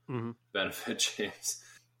your benefit, James.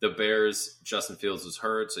 The Bears, Justin Fields was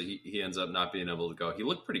hurt, so he ends up not being able to go. He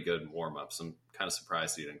looked pretty good in warm-ups. I'm kind of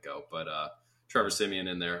surprised he didn't go. But Trevor Siemian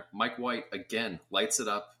in there. Mike White, again, lights it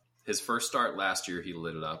up. His first start last year, he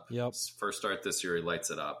lit it up. Yep. His first start this year, he lights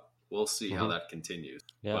it up. We'll see how that continues.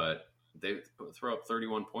 Yep. But they throw up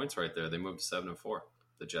 31 points right there. They moved to 7-4.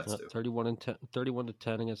 The Jets do.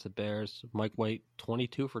 31-10 against the Bears. Mike White,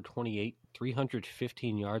 22 for 28,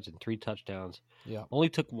 315 yards and 3 touchdowns. Yeah. Only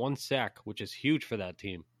took 1 sack, which is huge for that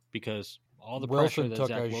team because all the pressure that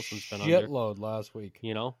Zach Wilson's been under. Shitload last week.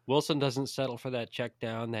 You know, Wilson doesn't settle for that check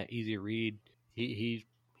down, that easy read.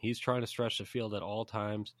 He's trying to stretch the field at all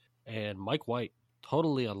times. And Mike White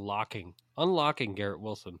totally unlocking Garrett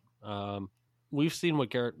Wilson. We've seen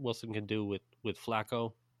what Garrett Wilson can do with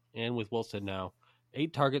Flacco and with Wilson now.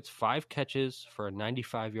 8 targets, 5 catches for a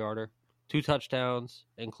 95-yarder, 2 touchdowns,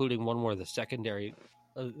 including one where the secondary,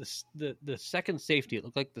 the second safety, it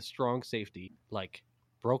looked like the strong safety, like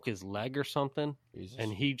broke his leg or something, Jesus.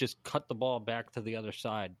 And he just cut the ball back to the other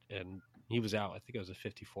side, and he was out. I think it was a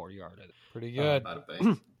 54-yarder. Pretty good.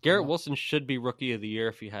 Garrett Wilson should be Rookie of the Year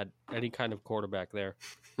if he had any kind of quarterback there.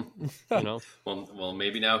 You know. Well,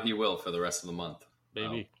 maybe now he will for the rest of the month.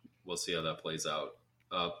 Maybe we'll see how that plays out.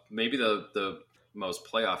 Maybe the most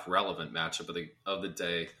playoff relevant matchup of the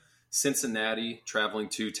day. Cincinnati traveling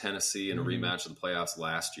to Tennessee in a rematch of the playoffs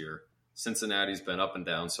last year. Cincinnati's been up and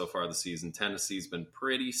down so far this season. Tennessee's been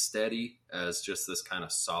pretty steady as just this kind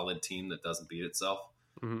of solid team that doesn't beat itself.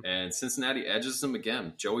 And Cincinnati edges them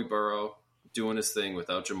again. Joey Burrow doing his thing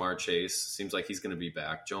without Jamar Chase. Seems like he's going to be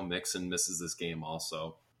back. Joe Mixon misses this game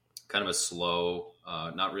also. Kind of a slow,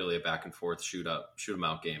 not really a back and forth shoot 'em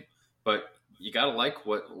out game. But you got to like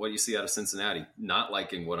what you see out of Cincinnati. Not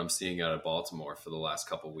liking what I'm seeing out of Baltimore for the last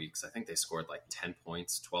couple weeks. I think they scored like 10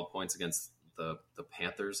 points, 12 points against the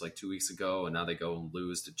Panthers like 2 weeks ago, and now they go and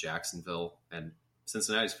lose to Jacksonville. And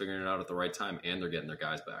Cincinnati's figuring it out at the right time, and they're getting their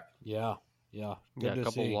guys back. Yeah. A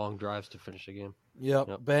couple long drives to finish the game. Yep.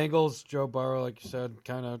 Bengals, Joe Burrow, like you said,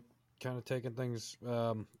 kind of taking things,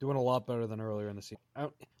 doing a lot better than earlier in the season.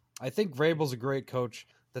 I think Vrabel's a great coach.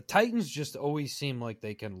 The Titans just always seem like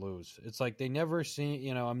they can lose. It's like they never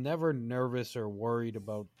seem, I'm never nervous or worried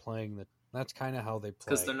about playing that's kind of how they play.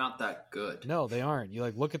 Because they're not that good. No, they aren't. You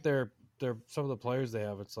look at their some of the players they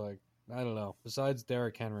have. It's like, I don't know. Besides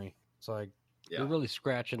Derrick Henry, it's like they're really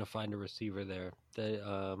scratching to find a receiver there. They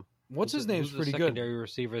what's his name's pretty good. Secondary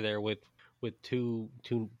receiver there with two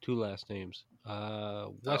last names.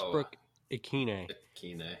 Westbrook Ikine.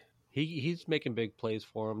 He's making big plays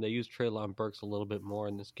for him. They use Treylon Burks a little bit more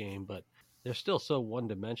in this game, but they're still so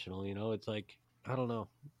one-dimensional. It's like, I don't know.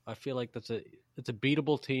 I feel like it's a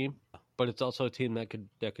beatable team, but it's also a team that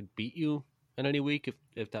could beat you in any week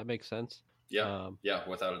if that makes sense. Yeah,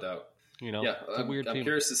 without a doubt. It's a weird team. I'm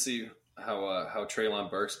curious to see how Treylon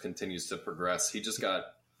Burks continues to progress. He just got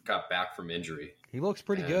back from injury. He looks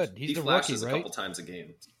pretty good. He's the flashes rookie, right? a couple times a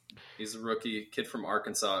game. He's a rookie, kid from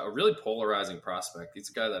Arkansas, a really polarizing prospect. He's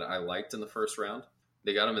a guy that I liked in the first round.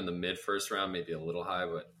 They got him in the mid-first round, maybe a little high,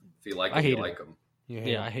 but if you like him, you like him.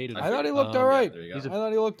 Yeah, I hated him. I thought he looked all right. Yeah, I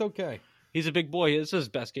thought he looked okay. He's a big boy. This is his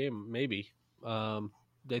best game, maybe.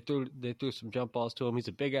 They threw some jump balls to him. He's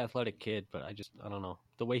a big athletic kid, but I don't know.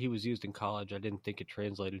 The way he was used in college, I didn't think it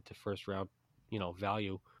translated to first round,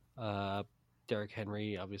 value. Derrick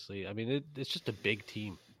Henry, obviously. I mean, it's just a big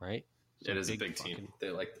team, right? It is a big team.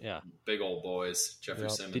 They're like big old boys. Jeffrey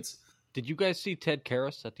Simmons. Did you guys see Ted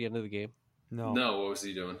Karras at the end of the game? No. What was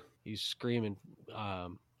he doing? He's screaming,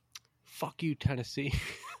 "Fuck you, Tennessee!"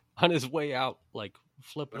 on his way out, like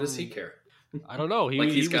flipping. What does he care? I don't know.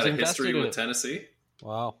 He's got a history with Tennessee.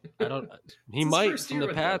 Wow. I don't. He might from the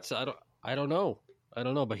Pats. I don't know.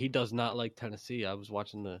 But he does not like Tennessee. I was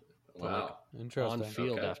watching the Wow. Interesting. on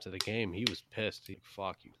field Okay. after the game. He was pissed. He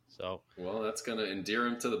fuck you. So Well, that's going to endear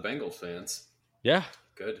him to the Bengals fans. yeah,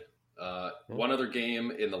 Good. One other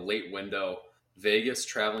game in the late window, Vegas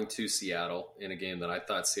traveling to Seattle in a game that I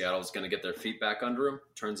thought Seattle was going to get their feet back under him.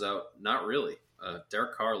 Turns out not really.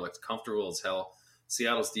 Derek Carr looked comfortable as hell.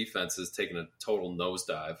 Seattle's defense has taken a total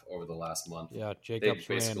nosedive over the last month. Yeah, They Jacobs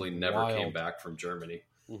basically ran never wild. came back from Germany.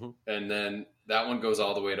 Mm-hmm. And then that one goes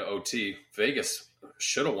all the way to OT. Vegas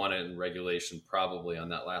should have won it in regulation probably on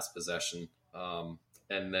that last possession.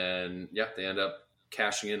 And then, they end up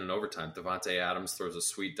cashing in overtime. Devontae Adams throws a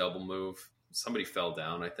sweet double move. Somebody fell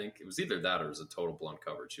down, I think. It was either that or it was a total blown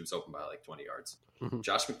coverage. He was open by like 20 yards. Mm-hmm.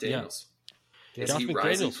 Josh McDaniels. Yeah. Is Josh he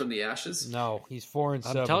rising McDaniels. from the ashes? No, he's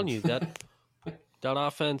 4-7. I'm telling you that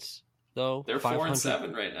offense though. They're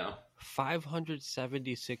 4-7 right now.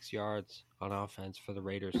 576 yards on offense for the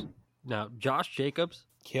Raiders. Now, Josh Jacobs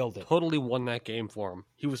Killed it. totally won that game for him.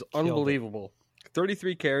 He was unbelievable.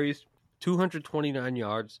 33 carries, 229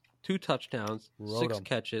 yards, 2 touchdowns, Rode 6 him.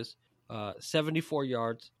 catches, 74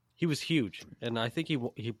 yards. He was huge, and I think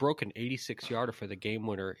he broke an 86-yarder for the game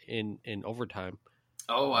winner in overtime.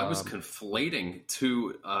 Oh, I was conflating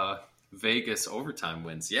two Vegas overtime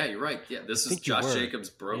wins. Yeah, you're right. Yeah, this is think you Josh were. Jacobs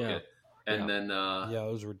broke Yeah. it. And then Yeah,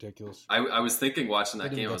 it was ridiculous. I was thinking watching that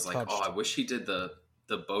Didn't game, I get was like, touched. I wish he did the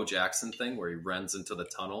Bo Jackson thing where he runs into the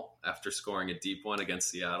tunnel after scoring a deep one against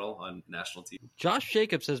Seattle on national TV. Josh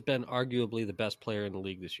Jacobs has been arguably the best player in the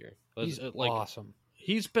league this year. He's awesome.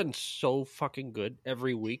 He's been so fucking good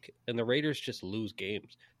every week, and the Raiders just lose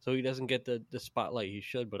games. So he doesn't get the spotlight he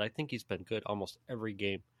should, but I think he's been good almost every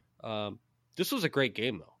game. This was a great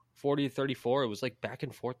game, though. 40-34. It was like back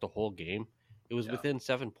and forth the whole game. It was within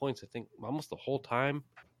 7 points, I think, almost the whole time.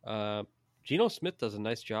 Geno Smith does a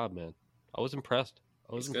nice job, man. I was impressed.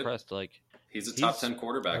 He's good. Like He's a top 10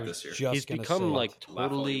 quarterback this year. Just he's gonna become say it. like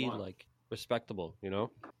Laugh all you totally want. like respectable, you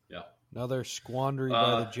know? Yeah. Another squandery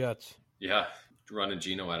by the Jets. Yeah. Running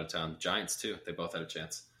Geno out of town. Giants, too. They both had a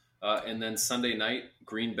chance. And then Sunday night,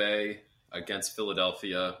 Green Bay against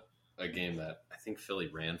Philadelphia, a game that I think Philly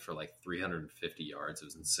ran for like 350 yards. It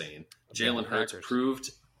was insane. Jalen Hurts Packers.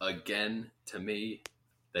 proved again to me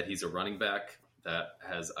that he's a running back that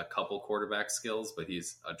has a couple quarterback skills, but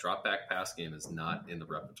he's a drop back pass game is not in the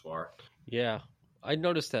repertoire. Yeah. I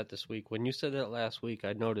noticed that this week. When you said that last week,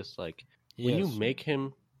 I noticed like when you Yes. make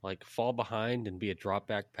him like fall behind and be a drop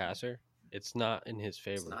back passer, it's not in his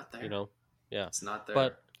favor. not there. You know? Yeah. It's not there.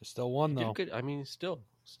 But Still won, he though. did good. I mean, still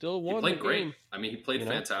he won played the great. game. I mean, he played you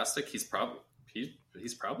know? fantastic. He's probably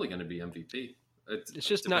going to be MVP. It's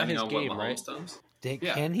just not depending his on game, what right? Mahomes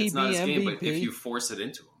does. Can he it's be not his MVP? game, but if you force it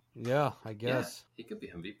into him, Yeah, I guess. he could be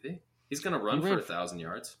MVP. He's going to run He for ran 1,000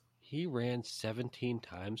 yards. He ran 17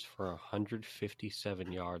 times for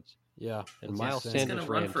 157 yards. Yeah. And that's Miles insane. He's going Sanders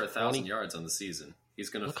to run ran for 1,000 20. yards on the season. He's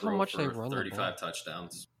going to Look how throw much they for run the 35 ball.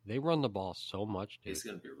 touchdowns. They run the ball so much, dude. He's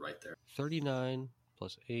going to be right there. 39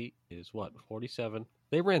 plus 8 is what? 47.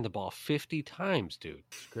 They ran the ball 50 times, dude.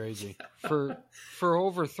 It's crazy. For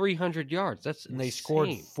over 300 yards. That's And they insane. scored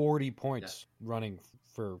 40 points running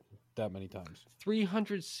for that many times.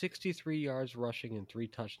 363 yards rushing and 3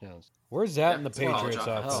 touchdowns. Where's that Yeah, in the it's college Patriots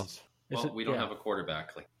offense. offense? Well, we don't have a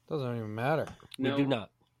quarterback. Doesn't even matter. We do not.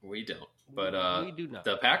 We don't. But We do not.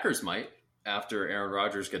 the Packers might. After Aaron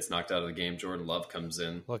Rodgers gets knocked out of the game, Jordan Love comes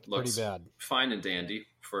in. Looked looks pretty bad. fine and dandy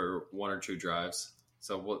for 1 or 2 drives.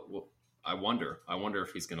 So I wonder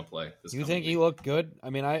if he's going to play. This You coming think he week. looked good? I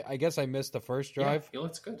mean, I guess I missed the first drive. Yeah, he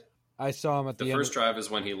looks good. I saw him at The the first end. drive is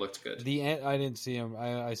when he looked good. The end, I didn't see him.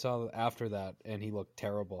 I saw after that, and he looked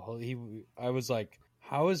terrible. I was like,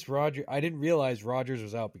 "How is Roger?" I didn't realize Rodgers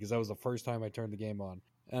was out because that was the first time I turned the game on,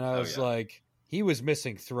 and I was yeah. like, he was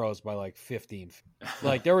missing throws by like 15.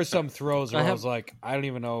 Like there were some throws where I was like, I don't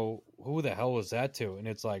even know who the hell was that to, and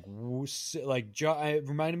it's like, it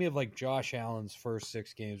reminded me of like Josh Allen's first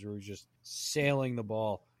 6 games where he was just sailing the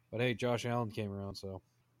ball. But hey, Josh Allen came around, so.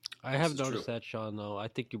 I have is noticed true. that, Sean, though. I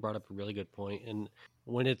think you brought up a really good point. And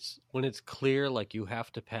when it's clear, like you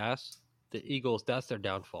have to pass, the Eagles, that's their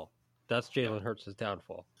downfall. That's Jalen Hurts'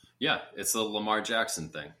 downfall. Yeah, it's the Lamar Jackson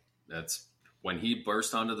thing. That's when he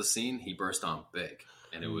burst onto the scene, he burst on big.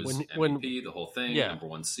 And it was MVP, the whole thing, Yeah. number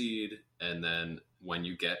 1 seed. And then when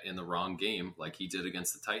you get in the wrong game, like he did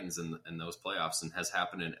against the Titans in those playoffs and has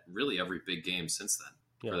happened in really every big game since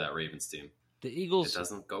then for that Ravens team, The it Eagles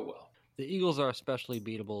doesn't go well. The Eagles are especially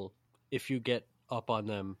beatable if you get up on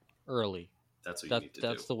them early. That's what you need to do.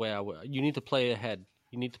 That's the way I would. You need to play ahead.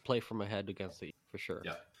 You need to play from ahead against the for sure.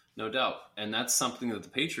 Yeah, no doubt. And that's something that the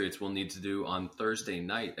Patriots will need to do on Thursday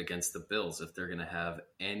night against the Bills if they're going to have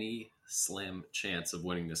any slim chance of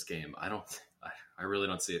winning this game. I I really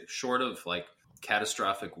don't see it. Short of like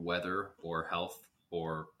catastrophic weather or health,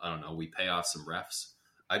 or I don't know, we pay off some refs.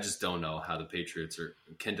 I just don't know how the Patriots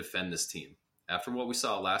can defend this team. After what we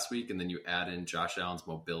saw last week, and then you add in Josh Allen's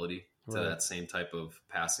mobility to that same type of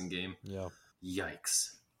passing game. Yeah.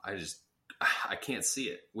 Yikes. I can't see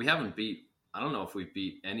it. I don't know if we've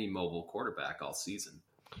beat any mobile quarterback all season.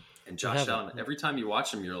 And Josh Allen, every time you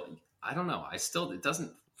watch him, you're like, I don't know. It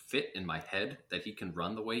doesn't fit in my head that he can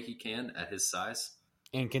run the way he can at his size.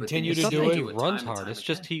 And continue to do it. it. He runs hard. It's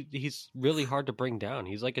just he's really hard to bring down.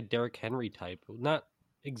 He's like a Derrick Henry type. Not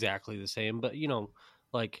exactly the same, but,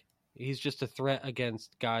 like he's just a threat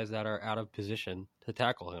against guys that are out of position to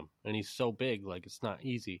tackle him. And he's so big, like it's not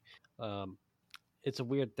easy. It's a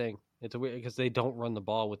weird thing. It's weird because they don't run the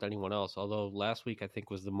ball with anyone else. Although last week I think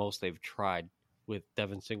was the most they've tried with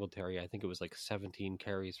Devin Singletary. I think it was like 17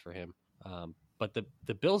 carries for him. But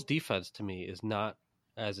the Bills' defense to me is not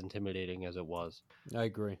as intimidating as it was. I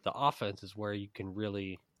agree. The offense is where you can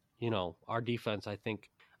really, our defense. I think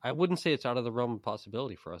I wouldn't say it's out of the realm of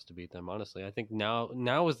possibility for us to beat them. Honestly, I think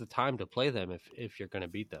now is the time to play them if you're going to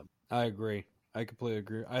beat them. I agree. I completely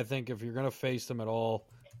agree. I think if you're going to face them at all,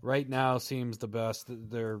 right now seems the best.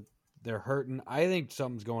 They're hurting. I think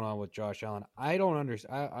something's going on with Josh Allen. I don't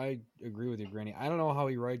understand. I agree with you, Granny. I don't know how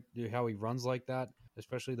he runs like that,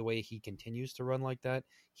 especially the way he continues to run like that.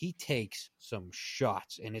 He takes some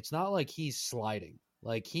shots, and it's not like he's sliding.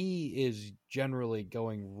 Like, he is generally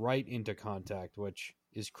going right into contact, which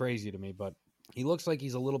is crazy to me. But he looks like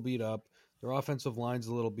he's a little beat up. Their offensive line's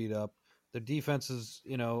a little beat up. Their defense is,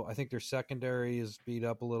 I think their secondary is beat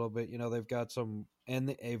up a little bit. They've got some,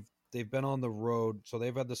 and they've been on the road, so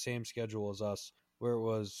they've had the same schedule as us, where it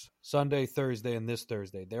was Sunday, Thursday, and this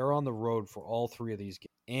Thursday. They're on the road for all three of these games.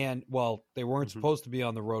 And, well, they weren't supposed to be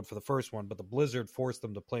on the road for the first one, but the blizzard forced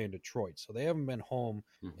them to play in Detroit. So they haven't been home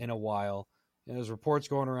in a while. And there's reports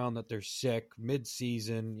going around that they're sick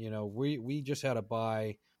mid-season. We just had a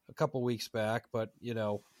bye a couple weeks back, but,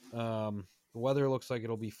 the weather looks like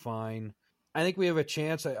it'll be fine. I think we have a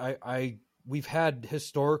chance. We've had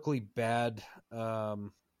historically bad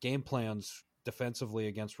game plans defensively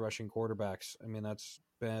against rushing quarterbacks. I mean, that's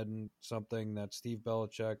been something that Steve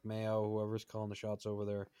Belichick, Mayo, whoever's calling the shots over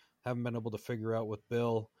there, haven't been able to figure out with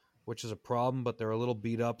Bill, which is a problem, but they're a little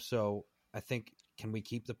beat up. So I think, can we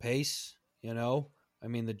keep the pace? I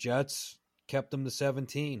mean, the Jets kept them to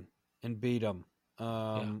 17 and beat them.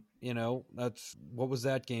 That's what was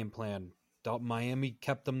that game plan? Miami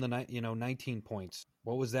kept them to 19 points.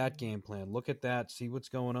 What was that game plan? Look at that. See what's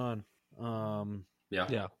going on.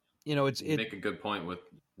 Yeah. You make a good point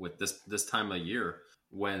with this time of year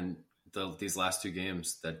when these last two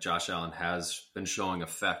games that Josh Allen has been showing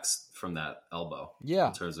effects from that elbow. Yeah.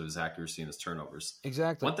 In terms of his accuracy and his turnovers.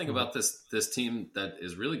 Exactly. One thing about this team that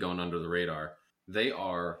is really going under the radar, they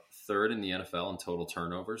are third in the NFL in total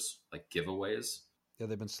turnovers, like giveaways. Yeah,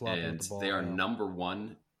 they've been sloppy with the ball. And they are number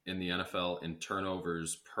one in the NFL in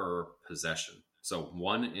turnovers per possession. So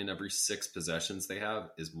 1 in every 6 possessions they have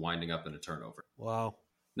is winding up in a turnover. Wow.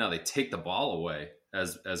 Now they take the ball away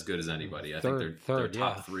as good as anybody. I think they're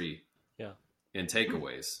top 3 in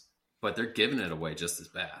takeaways, but they're giving it away just as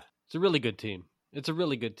bad. It's a really good team.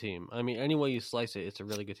 I mean, any way you slice it, it's a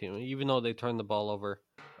really good team. Even though they turn the ball over,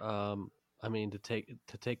 to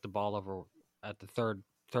take the ball over at the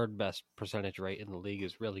third best percentage rate in the league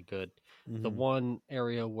is really good. Mm-hmm. The one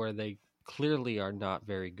area where they clearly are not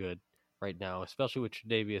very good right now, especially with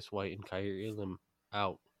Tre'Davious White and Kyrie Elam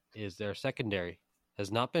out, is their secondary.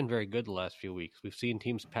 Has not been very good the last few weeks. We've seen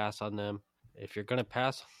teams pass on them. If you're going to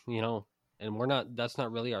pass, and that's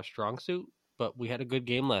not really our strong suit, but we had a good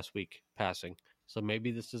game last week passing. So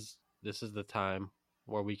maybe this is the time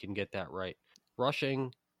where we can get that right.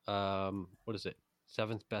 Rushing, what is it?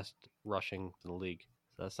 7th best rushing in the league.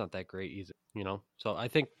 So that's not that great either, So I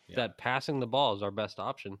think that passing the ball is our best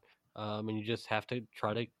option. And you just have to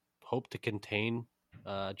try to hope to contain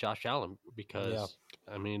Josh Allen because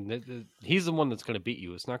he's the one that's going to beat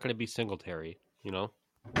you. It's not going to be Singletary, Yeah,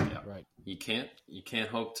 right. You can't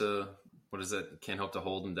hope to. What is it? You can't hope to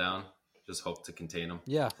hold him down. Just hope to contain him.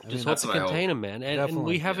 Yeah, just hope to contain him, man. And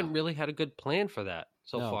we haven't really had a good plan for that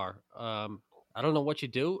so far. I don't know what you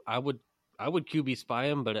do. I would QB spy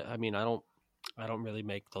him, but I mean, I don't really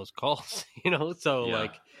make those calls, So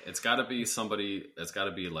it's got to be somebody. It's got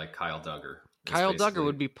to be like Kyle Duggar. Kyle Duggar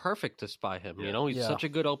would be perfect to spy him. He's such a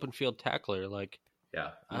good open field tackler. You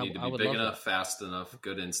need to be big enough, fast enough,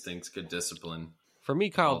 good instincts, good discipline. For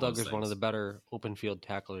me, Kyle Duggar is one of the better open field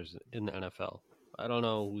tacklers in the NFL. I don't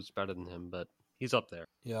know who's better than him, but he's up there.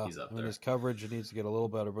 Yeah, he's up there. His coverage needs to get a little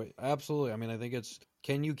better, but absolutely. I mean, I think it's,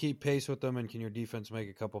 can you keep pace with them, and can your defense make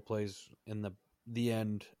a couple plays in the the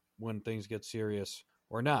end when things get serious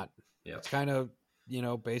or not. Yeah. It's kind of,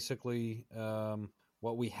 basically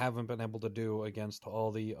what we haven't been able to do against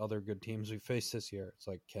all the other good teams we faced this year. It's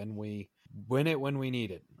like, can we win it when we need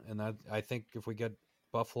it? And I think if we get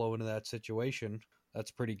Buffalo into that situation, that's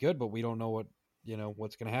pretty good, but we don't know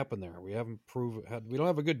what's going to happen there. We haven't we don't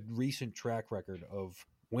have a good recent track record of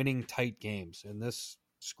winning tight games, and this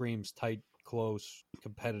screams tight, close,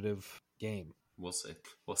 competitive game. We'll see.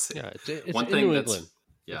 Yeah, it's one in thing New that's England.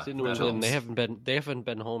 yeah, It's in New that England. helps. They haven't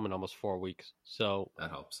been home in almost 4 weeks, so That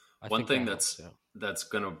helps. I One think thing that that's helps, that's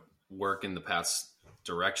going to work in the Pats'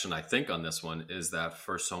 direction, I think, on this one is that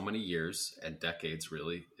for so many years and decades,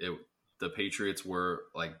 really, the Patriots were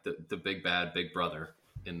like the big bad big brother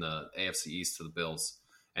in the AFC East to the Bills.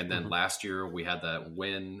 And then last year we had that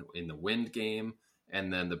win in the wind game,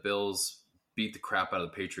 and then the Bills beat the crap out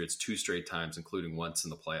of the Patriots 2 straight times, including once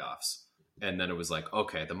in the playoffs. And then it was like,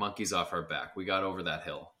 okay, the monkey's off our back. We got over that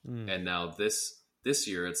hill. And now this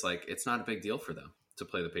year, it's like, it's not a big deal for them to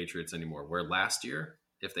play the Patriots anymore. Where last year,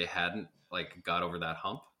 if they hadn't like got over that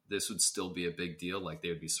hump, this would still be a big deal. Like they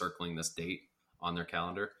would be circling this date on their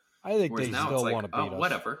calendar. I think Whereas they now still it's like, want to beat us.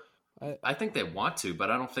 whatever. I think they want to, but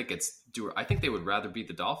I don't think I think they would rather beat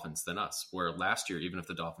the Dolphins than us. Where last year, even if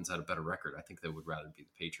the Dolphins had a better record, I think they would rather beat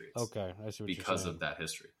the Patriots. Okay, I see what because you're saying. of that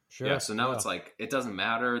history. Sure. Yeah. So now it's like it doesn't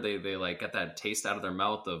matter. They like get that taste out of their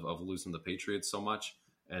mouth of losing the Patriots so much,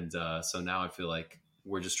 and so now I feel like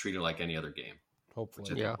we're just treated like any other game, Hopefully,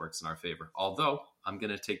 which I think works in our favor. Although I'm going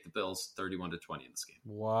to take the Bills 31-20 in this game.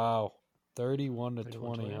 Wow,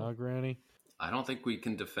 31-20, huh, Granny? I don't think we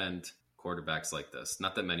can defend quarterbacks like this.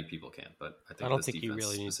 Not that many people can, but I don't this think you defense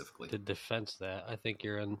really need specifically. to defense that. I think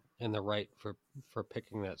you're in the right for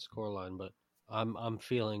picking that scoreline, but I'm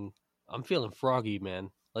feeling Froggy,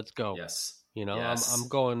 man. Let's go. Yes. Yes. I'm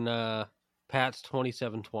going Pats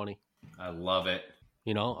 27-20. I love it.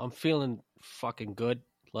 I'm feeling fucking good.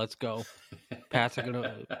 Let's go. Pats are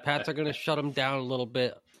gonna shut them down a little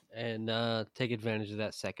bit and take advantage of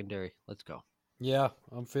that secondary. Let's go. Yeah,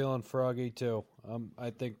 I'm feeling Froggy too.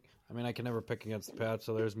 I can never pick against the Pats,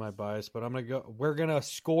 so there's my bias. But I'm gonna go. We're gonna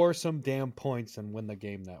score some damn points and win the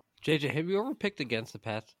game now. JJ, have you ever picked against the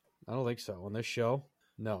Pats? I don't think so. On this show,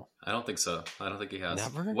 no. I don't think so. I don't think he has.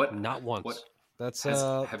 Never. What? Not once. What? That's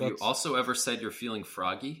Have you also ever said you're feeling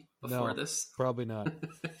froggy before no, this? Probably not.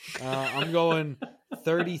 I'm going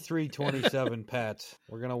 33-27 Pats.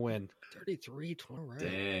 We're gonna win. 33-20. Right.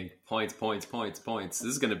 Dang. Points.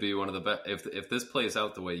 This is going to be one of the best. If this plays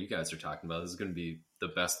out the way you guys are talking about, this is going to be the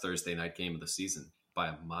best Thursday night game of the season by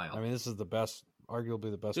a mile. I mean, this is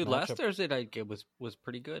arguably the best. Dude, matchup. last Thursday night game was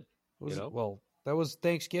pretty good. Well, that was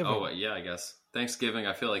Thanksgiving. Oh, yeah, I guess. Thanksgiving,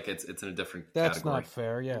 I feel like it's in a different That's category. not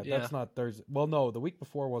fair. Yeah, that's not Thursday. Well, no, the week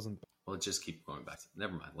before wasn't. Well, just keep going back.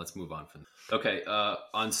 Never mind. Let's move on from that. Okay,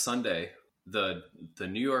 on Sunday, the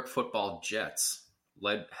New York Football Jets,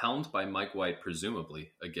 helmed by Mike White,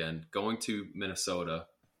 presumably, again, going to Minnesota.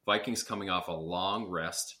 Vikings coming off a long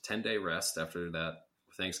rest, 10-day rest after that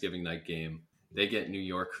Thanksgiving night game. They get New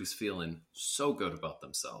York, who's feeling so good about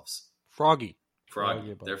themselves. Froggy.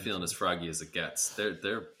 They're feeling as froggy as it gets.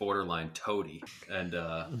 They're borderline toady, and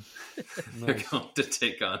they're going to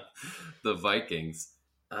take on the Vikings.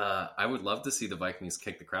 I would love to see the Vikings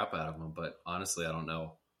kick the crap out of them, but honestly, I don't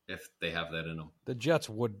know if they have that in them. The Jets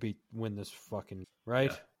would win this fucking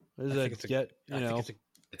right. Yeah.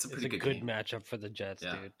 It's a pretty good matchup for the Jets,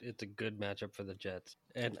 dude. It's a good matchup for the Jets,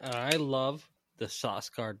 and I love the Sauce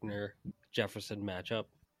Gardner Jefferson matchup.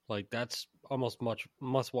 Like that's almost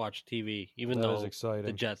must watch TV, even though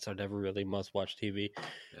the Jets are never really must watch TV.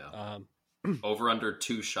 Yeah. Over under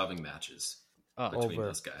 2 shoving matches between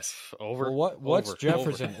those guys. Over. Well, what's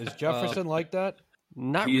Jefferson? Is Jefferson like that?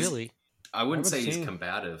 Not really. I wouldn't say he's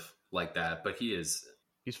combative like that, but he is.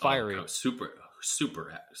 He's fiery. Super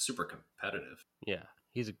competitive. Yeah,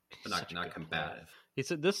 not combative. He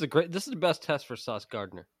said, "This is the best test for Sauce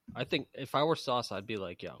Gardner." I think if I were Sauce, I'd be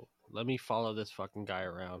like, "Yo, let me follow this fucking guy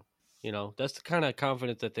around." That's the kind of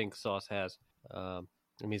confidence I think Sauce has. I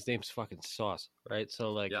mean, his name's fucking Sauce, right?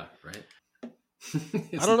 So like, yeah, right.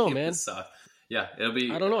 I don't know, man. Yeah, it'll be.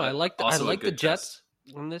 I don't know. I like the Jets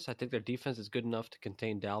test on this. I think their defense is good enough to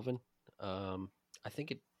contain Dalvin. I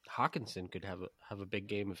think Hawkinson could have a big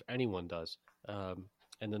game if anyone does.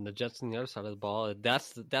 And then the Jets on the other side of the ball.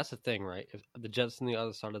 That's the thing, right? If the Jets on the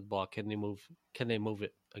other side of the ball, can they move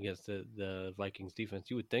it against the Vikings defense?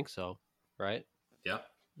 You would think so, right? Yeah.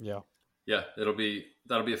 Yeah. That'll be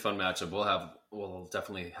a fun matchup. We'll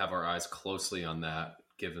definitely have our eyes closely on that,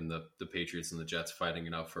 given the Patriots and the Jets fighting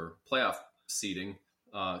it out for playoff seeding.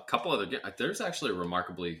 A couple other there's actually a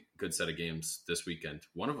remarkably good set of games this weekend.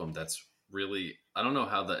 One of them that's really, I don't know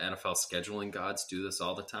how the NFL scheduling gods do this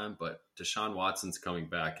all the time, but Deshaun Watson's coming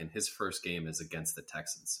back, and his first game is against the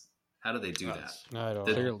Texans. How do they do that? I don't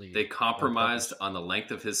They, know. they compromised on the length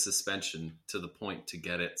of his suspension to the point to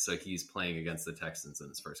get it so he's playing against the Texans in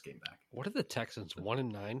his first game back. What are the Texans?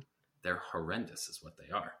 1-9. They're horrendous, is what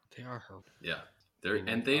they are. They are her. Yeah,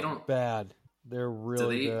 they don't. Bad. They're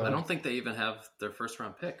really bad. I don't think they even have their first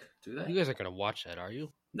round pick. Do they? You guys aren't going to watch that, are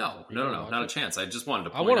you? No, You gonna watch not a it? chance. I just wanted to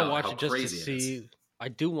I point want to out watch how it just to crazy it is. see. I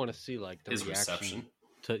do want to see like the His reaction reception.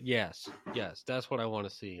 to yes, that's what I want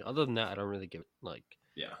to see. Other than that, I don't really give like.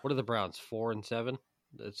 Yeah, What are the Browns? 4-7.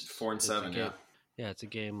 It's 4-7. Yeah, yeah. It's a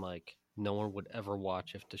game like no one would ever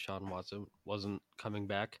watch if Deshaun Watson wasn't coming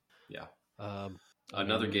back. Yeah. I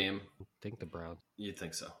Another game. think the Browns. You'd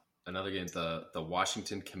think so. Another game. The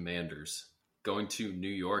Washington Commanders going to New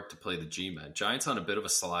York to play the G-Men. Giants on a bit of a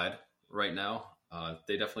slide right now.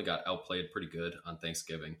 They definitely got outplayed pretty good on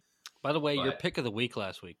Thanksgiving. By the way, your But- pick of the week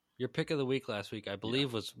last week. I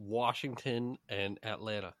believe, was Washington and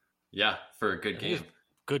Atlanta. Yeah, for a good I think game.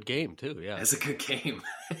 Good game too. Yeah. It's a good game.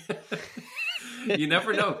 You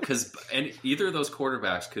never know, because either of those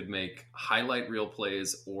quarterbacks could make highlight reel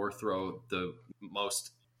plays or throw the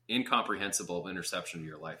most incomprehensible interception of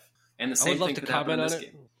your life. And the I same would love thing to could happen in comment on this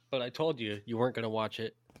it, game. but I told you weren't going to watch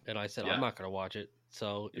it, and I said Yeah. I'm not going to watch it.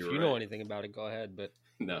 So if You're you know right. anything about it, go ahead. But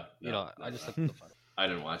No, I just looked at the final. I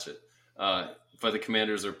didn't watch it. But the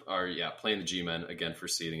Commanders are playing the G-Men again for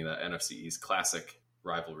seeding that NFC East classic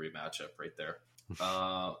rivalry matchup right there.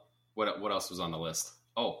 What else was on the list?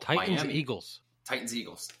 Oh, Titans Miami. Eagles. Titans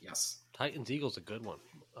Eagles. Yes, Titans Eagles a good one.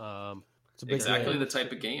 It's a big exactly game. the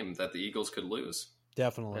type of game that the Eagles could lose.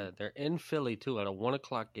 Definitely. Yeah, they're in Philly too at a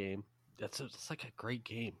 1:00 game. It's like a great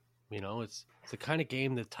game. It's the kind of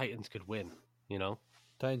game that Titans could win.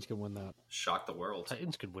 Titans can win that. Shock the world.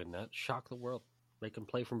 Titans could win that. Shock the world. They can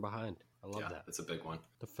play from behind. I love that. That's a big one.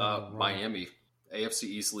 Defend the run. Miami, AFC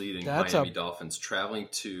East leading That's Miami a Dolphins traveling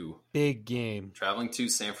to Big game.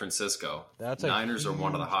 San Francisco. That's a Niners are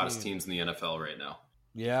one of the huge hottest game. teams in the NFL right now.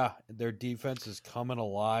 Yeah, their defense is coming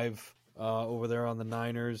alive over there on the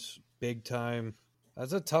Niners, big time.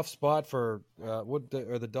 That's a tough spot for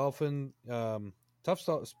the Dolphin.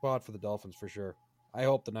 Spot for the Dolphins for sure. I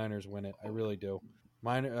hope the Niners win it. I really do.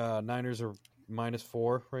 Niners are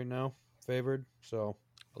 -4 right now, favored. So,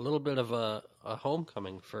 A little bit of a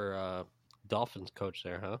homecoming for Dolphins coach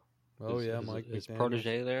there, huh? Mike his McDaniel.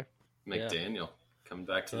 protege there. McDaniel coming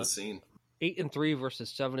back to the scene. 8-3 versus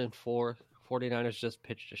 7-4. 49ers just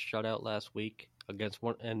pitched a shutout last week against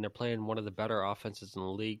one, and they're playing one of the better offenses in the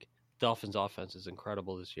league. Dolphins' offense is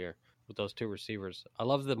incredible this year with those two receivers. I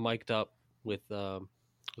love the mic'd up with what's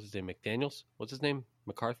his name? McDaniels? What's his name?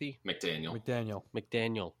 McCarthy? McDaniel.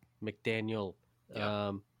 McDaniel.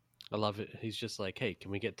 Yeah. I love it. He's just like, hey,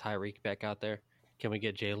 can we get Tyreek back out there? Can we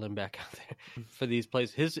get Jalen back out there for these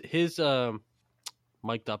plays? His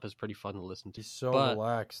mic'd up is pretty fun to listen to. He's so But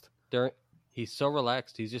relaxed. He's so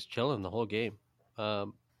relaxed. He's just chilling the whole game.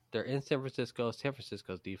 They're in San Francisco. San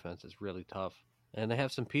Francisco's defense is really tough. And they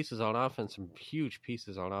have some pieces on offense, some huge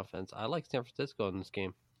pieces on offense. I like San Francisco in this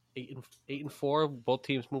game. 8-4. Both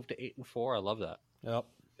teams moved to 8-4. I love that. Yep.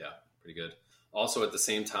 Yeah, pretty good. Also, at the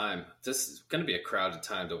same time, this is going to be a crowded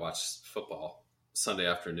time to watch football Sunday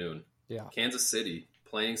afternoon. Yeah. Kansas City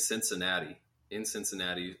playing Cincinnati in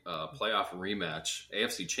Cincinnati, playoff rematch,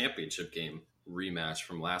 AFC Championship game rematch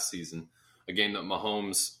from last season. A game that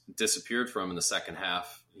Mahomes disappeared from in the second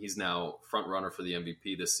half. He's now front runner for the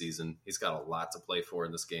MVP this season. He's got a lot to play for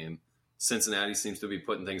in this game. Cincinnati seems to be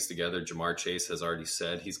putting things together. Jamar Chase has already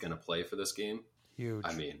said he's going to play for this game. Huge.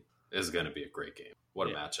 I mean, this is going to be a great game. What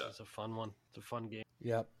a matchup. It's a fun one. It's a fun game.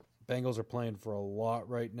 Yep. Bengals are playing for a lot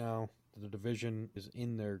right now. The division is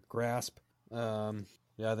in their grasp. I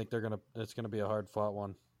think it's gonna be a hard fought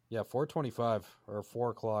one. Yeah, 4:25 or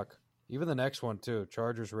 4:00. Even the next one too.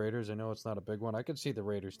 Chargers Raiders. I know it's not a big one. I could see the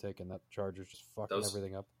Raiders taking that. Chargers just fucking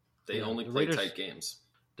everything up. They only the play Raiders- tight games.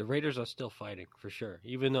 The Raiders are still fighting for sure.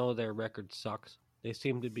 Even though their record sucks, they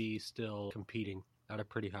seem to be still competing at a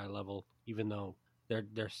pretty high level. Even though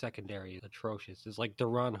their secondary is atrocious. It's like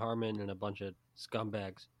Deron Harmon and a bunch of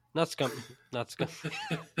scumbags. Not scumbags,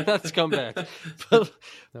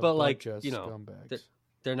 but like scumbags.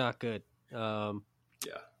 they're not good. Yeah.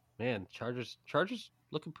 Man, Chargers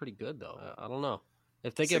looking pretty good though. I don't know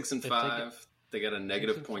if they get 6-5. They got a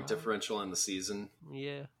negative point 6-5. differential on the season.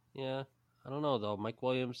 Yeah. I don't know though. Mike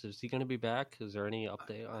Williams, is he going to be back? Is there any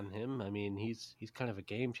update on him? I mean, he's kind of a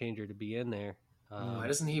game changer to be in there. Why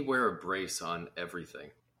doesn't he wear a brace on everything?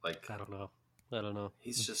 Like, I don't know.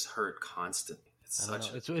 he's just hurt constantly.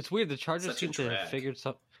 It's weird. The Chargers such a seem to have drag. figured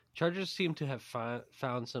Chargers seem to have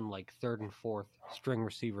found some like third and fourth string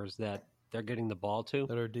receivers that they're getting the ball to.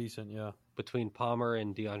 That are decent, yeah. Between Palmer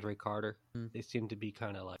and DeAndre Carter, Hmm. they seem to be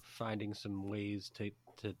kind of like finding some ways to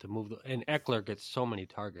move. And Eckler gets so many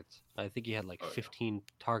targets. I think he had like 15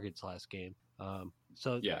 targets last game.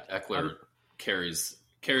 Eckler carries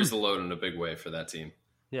the load in a big way for that team.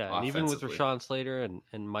 Yeah, and even with Rashawn Slater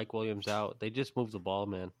and Mike Williams out, they just move the ball,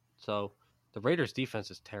 man. So the Raiders' defense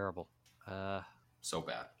is terrible. So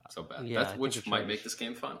bad. Yeah, Which might make this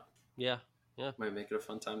game fun. Yeah. Might make it a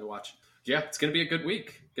fun time to watch. Yeah, it's going to be a good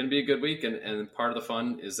week. And part of the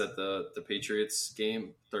fun is that the Patriots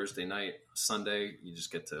game Thursday night, Sunday, you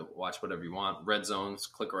just get to watch whatever you want. Red zones,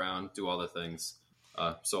 click around, do all the things.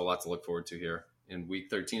 So a lot to look forward to here in week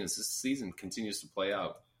 13 as this season continues to play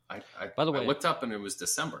out. By the way, I looked up and it was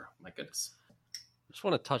December. My goodness. I just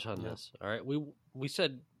want to touch on this. All right,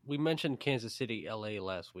 we mentioned Kansas City, LA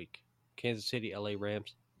last week. Kansas City, LA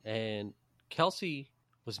Rams, and Kelsey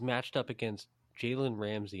was matched up against Jalen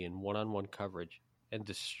Ramsey in one-on-one coverage and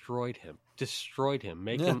destroyed him.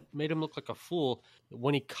 Made him look like a fool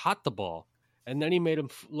when he caught the ball, and then he made him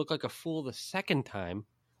look like a fool the second time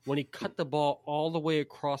when he cut the ball all the way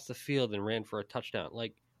across the field and ran for a touchdown.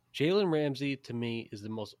 Like, Jalen Ramsey, to me, is the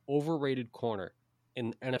most overrated corner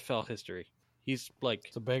in NFL history. He's like...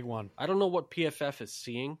 It's a big one. I don't know what PFF is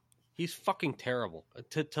seeing. He's fucking terrible.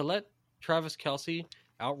 To let Travis Kelce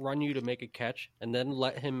outrun you to make a catch and then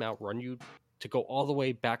let him outrun you to go all the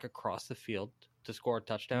way back across the field to score a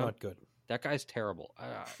touchdown. Not good. That guy's terrible.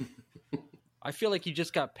 I feel like he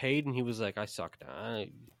just got paid and he was like, I suck now.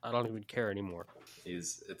 I don't even care anymore.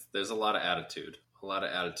 There's a lot of attitude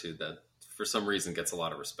that for some reason gets a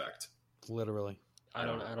lot of respect. Literally. I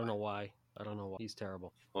don't know why. I don't know why. He's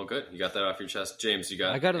terrible. Well, good. You got that off your chest. James, you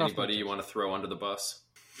got anybody you want to throw under the bus?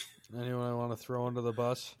 Anyone I want to throw under the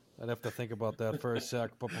bus? I'd have to think about that for a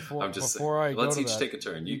sec. But let's go each to that, take a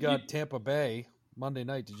turn. You got Tampa Bay Monday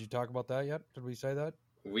night. Did you talk about that yet? Did we say that?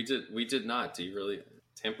 We did not. Do you really?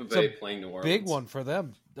 Tampa Bay playing New Orleans. Big one for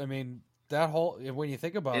them. I mean, that whole, when you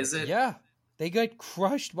think about it. Yeah. They get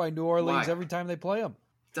crushed by New Orleans every time they play them.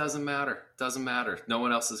 Doesn't matter. No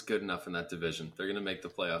one else is good enough in that division. They're going to make the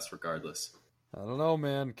playoffs regardless. I don't know,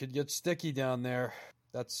 man. Could get sticky down there.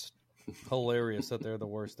 That's hilarious that they're the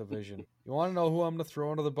worst division. You want to know who I'm going to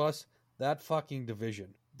throw under the bus? That fucking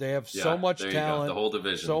division. They have so much talent. The whole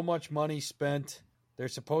division. So much money spent. They're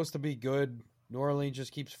supposed to be good. New Orleans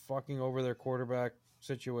just keeps fucking over their quarterback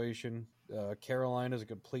situation. Carolina's a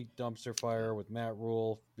complete dumpster fire with Matt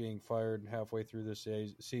Rule being fired halfway through this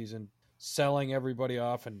season, selling everybody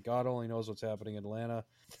off, and God only knows what's happening in Atlanta.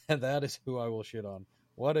 And that is who I will shit on.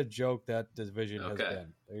 What a joke that division has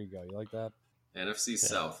been. There you go. You like that? NFC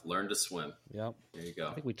South, learn to swim. Yep. There you go.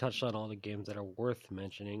 I think we touched on all the games that are worth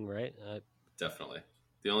mentioning, right? Definitely.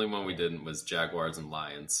 The only one we didn't was Jaguars and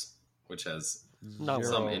Lions, which has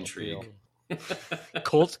some intrigue.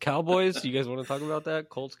 Colts Cowboys. You guys want to talk about that?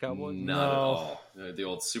 Colts Cowboys? Not at all. The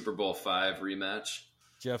old Super Bowl V rematch.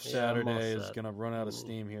 Jeff Saturday is going to run out of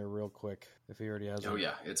steam here real quick if he already hasn't. Oh,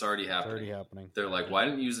 yeah. It's already happening. It's already happening. They're like, why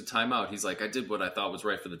didn't you use a timeout? He's like, I did what I thought was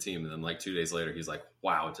right for the team. And then like 2 days later, he's like,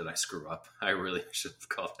 wow, did I screw up? I really should have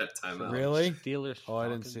called that timeout. Really? Steelers. Oh, I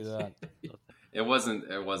didn't see that. It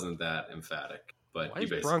wasn't that emphatic. But why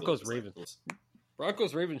is Broncos Ravens?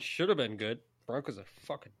 Broncos Ravens should have been good. Broncos are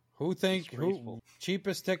fucking. Who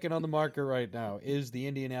cheapest ticket on the market right now is the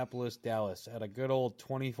Indianapolis Dallas at a good old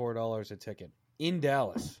 $24 a ticket in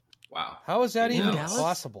Dallas. Wow. How is that even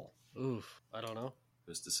possible? Oof. I don't know.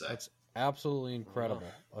 Who's to say? That's absolutely incredible.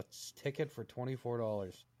 A ticket for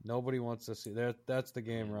 $24. Nobody wants to see that. That's the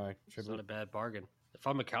game, right? It's not a bad bargain. If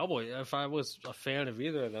I'm a Cowboy, if I was a fan of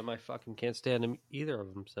either of them, I fucking can't stand either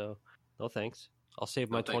of them. So, no thanks. I'll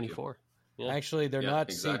save my 24. Yeah. Actually, they're not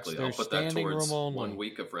exactly. seats. They're I'll put standing that towards room only. 1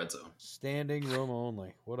 week of red zone. Standing room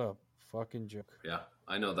only. What a fucking joke. Yeah,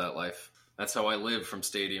 I know that life. That's how I live from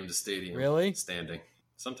stadium to stadium. Really? Standing.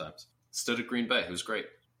 Sometimes. Stood at Green Bay. It was great.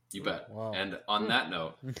 You bet. Wow. And on that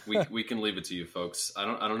note, we can leave it to you folks. I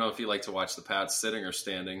don't know if you like to watch the Pats sitting or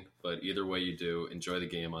standing, but either way you do, enjoy the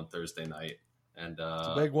game on Thursday night. And it's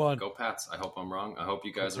a big one. Go Pats. I hope I'm wrong. I hope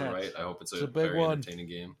you guys are right. I hope it's a big very one. entertaining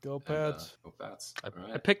game. Go Pats. Go Pats.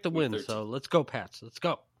 I picked the win, so let's go Pats. Let's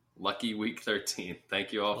go. Lucky week 13.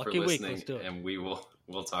 Thank you all for listening, and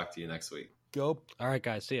we'll talk to you next week. Go. All right,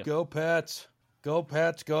 guys. See ya. Go Pats. Go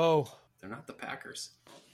Pats. Go. They're not the Packers.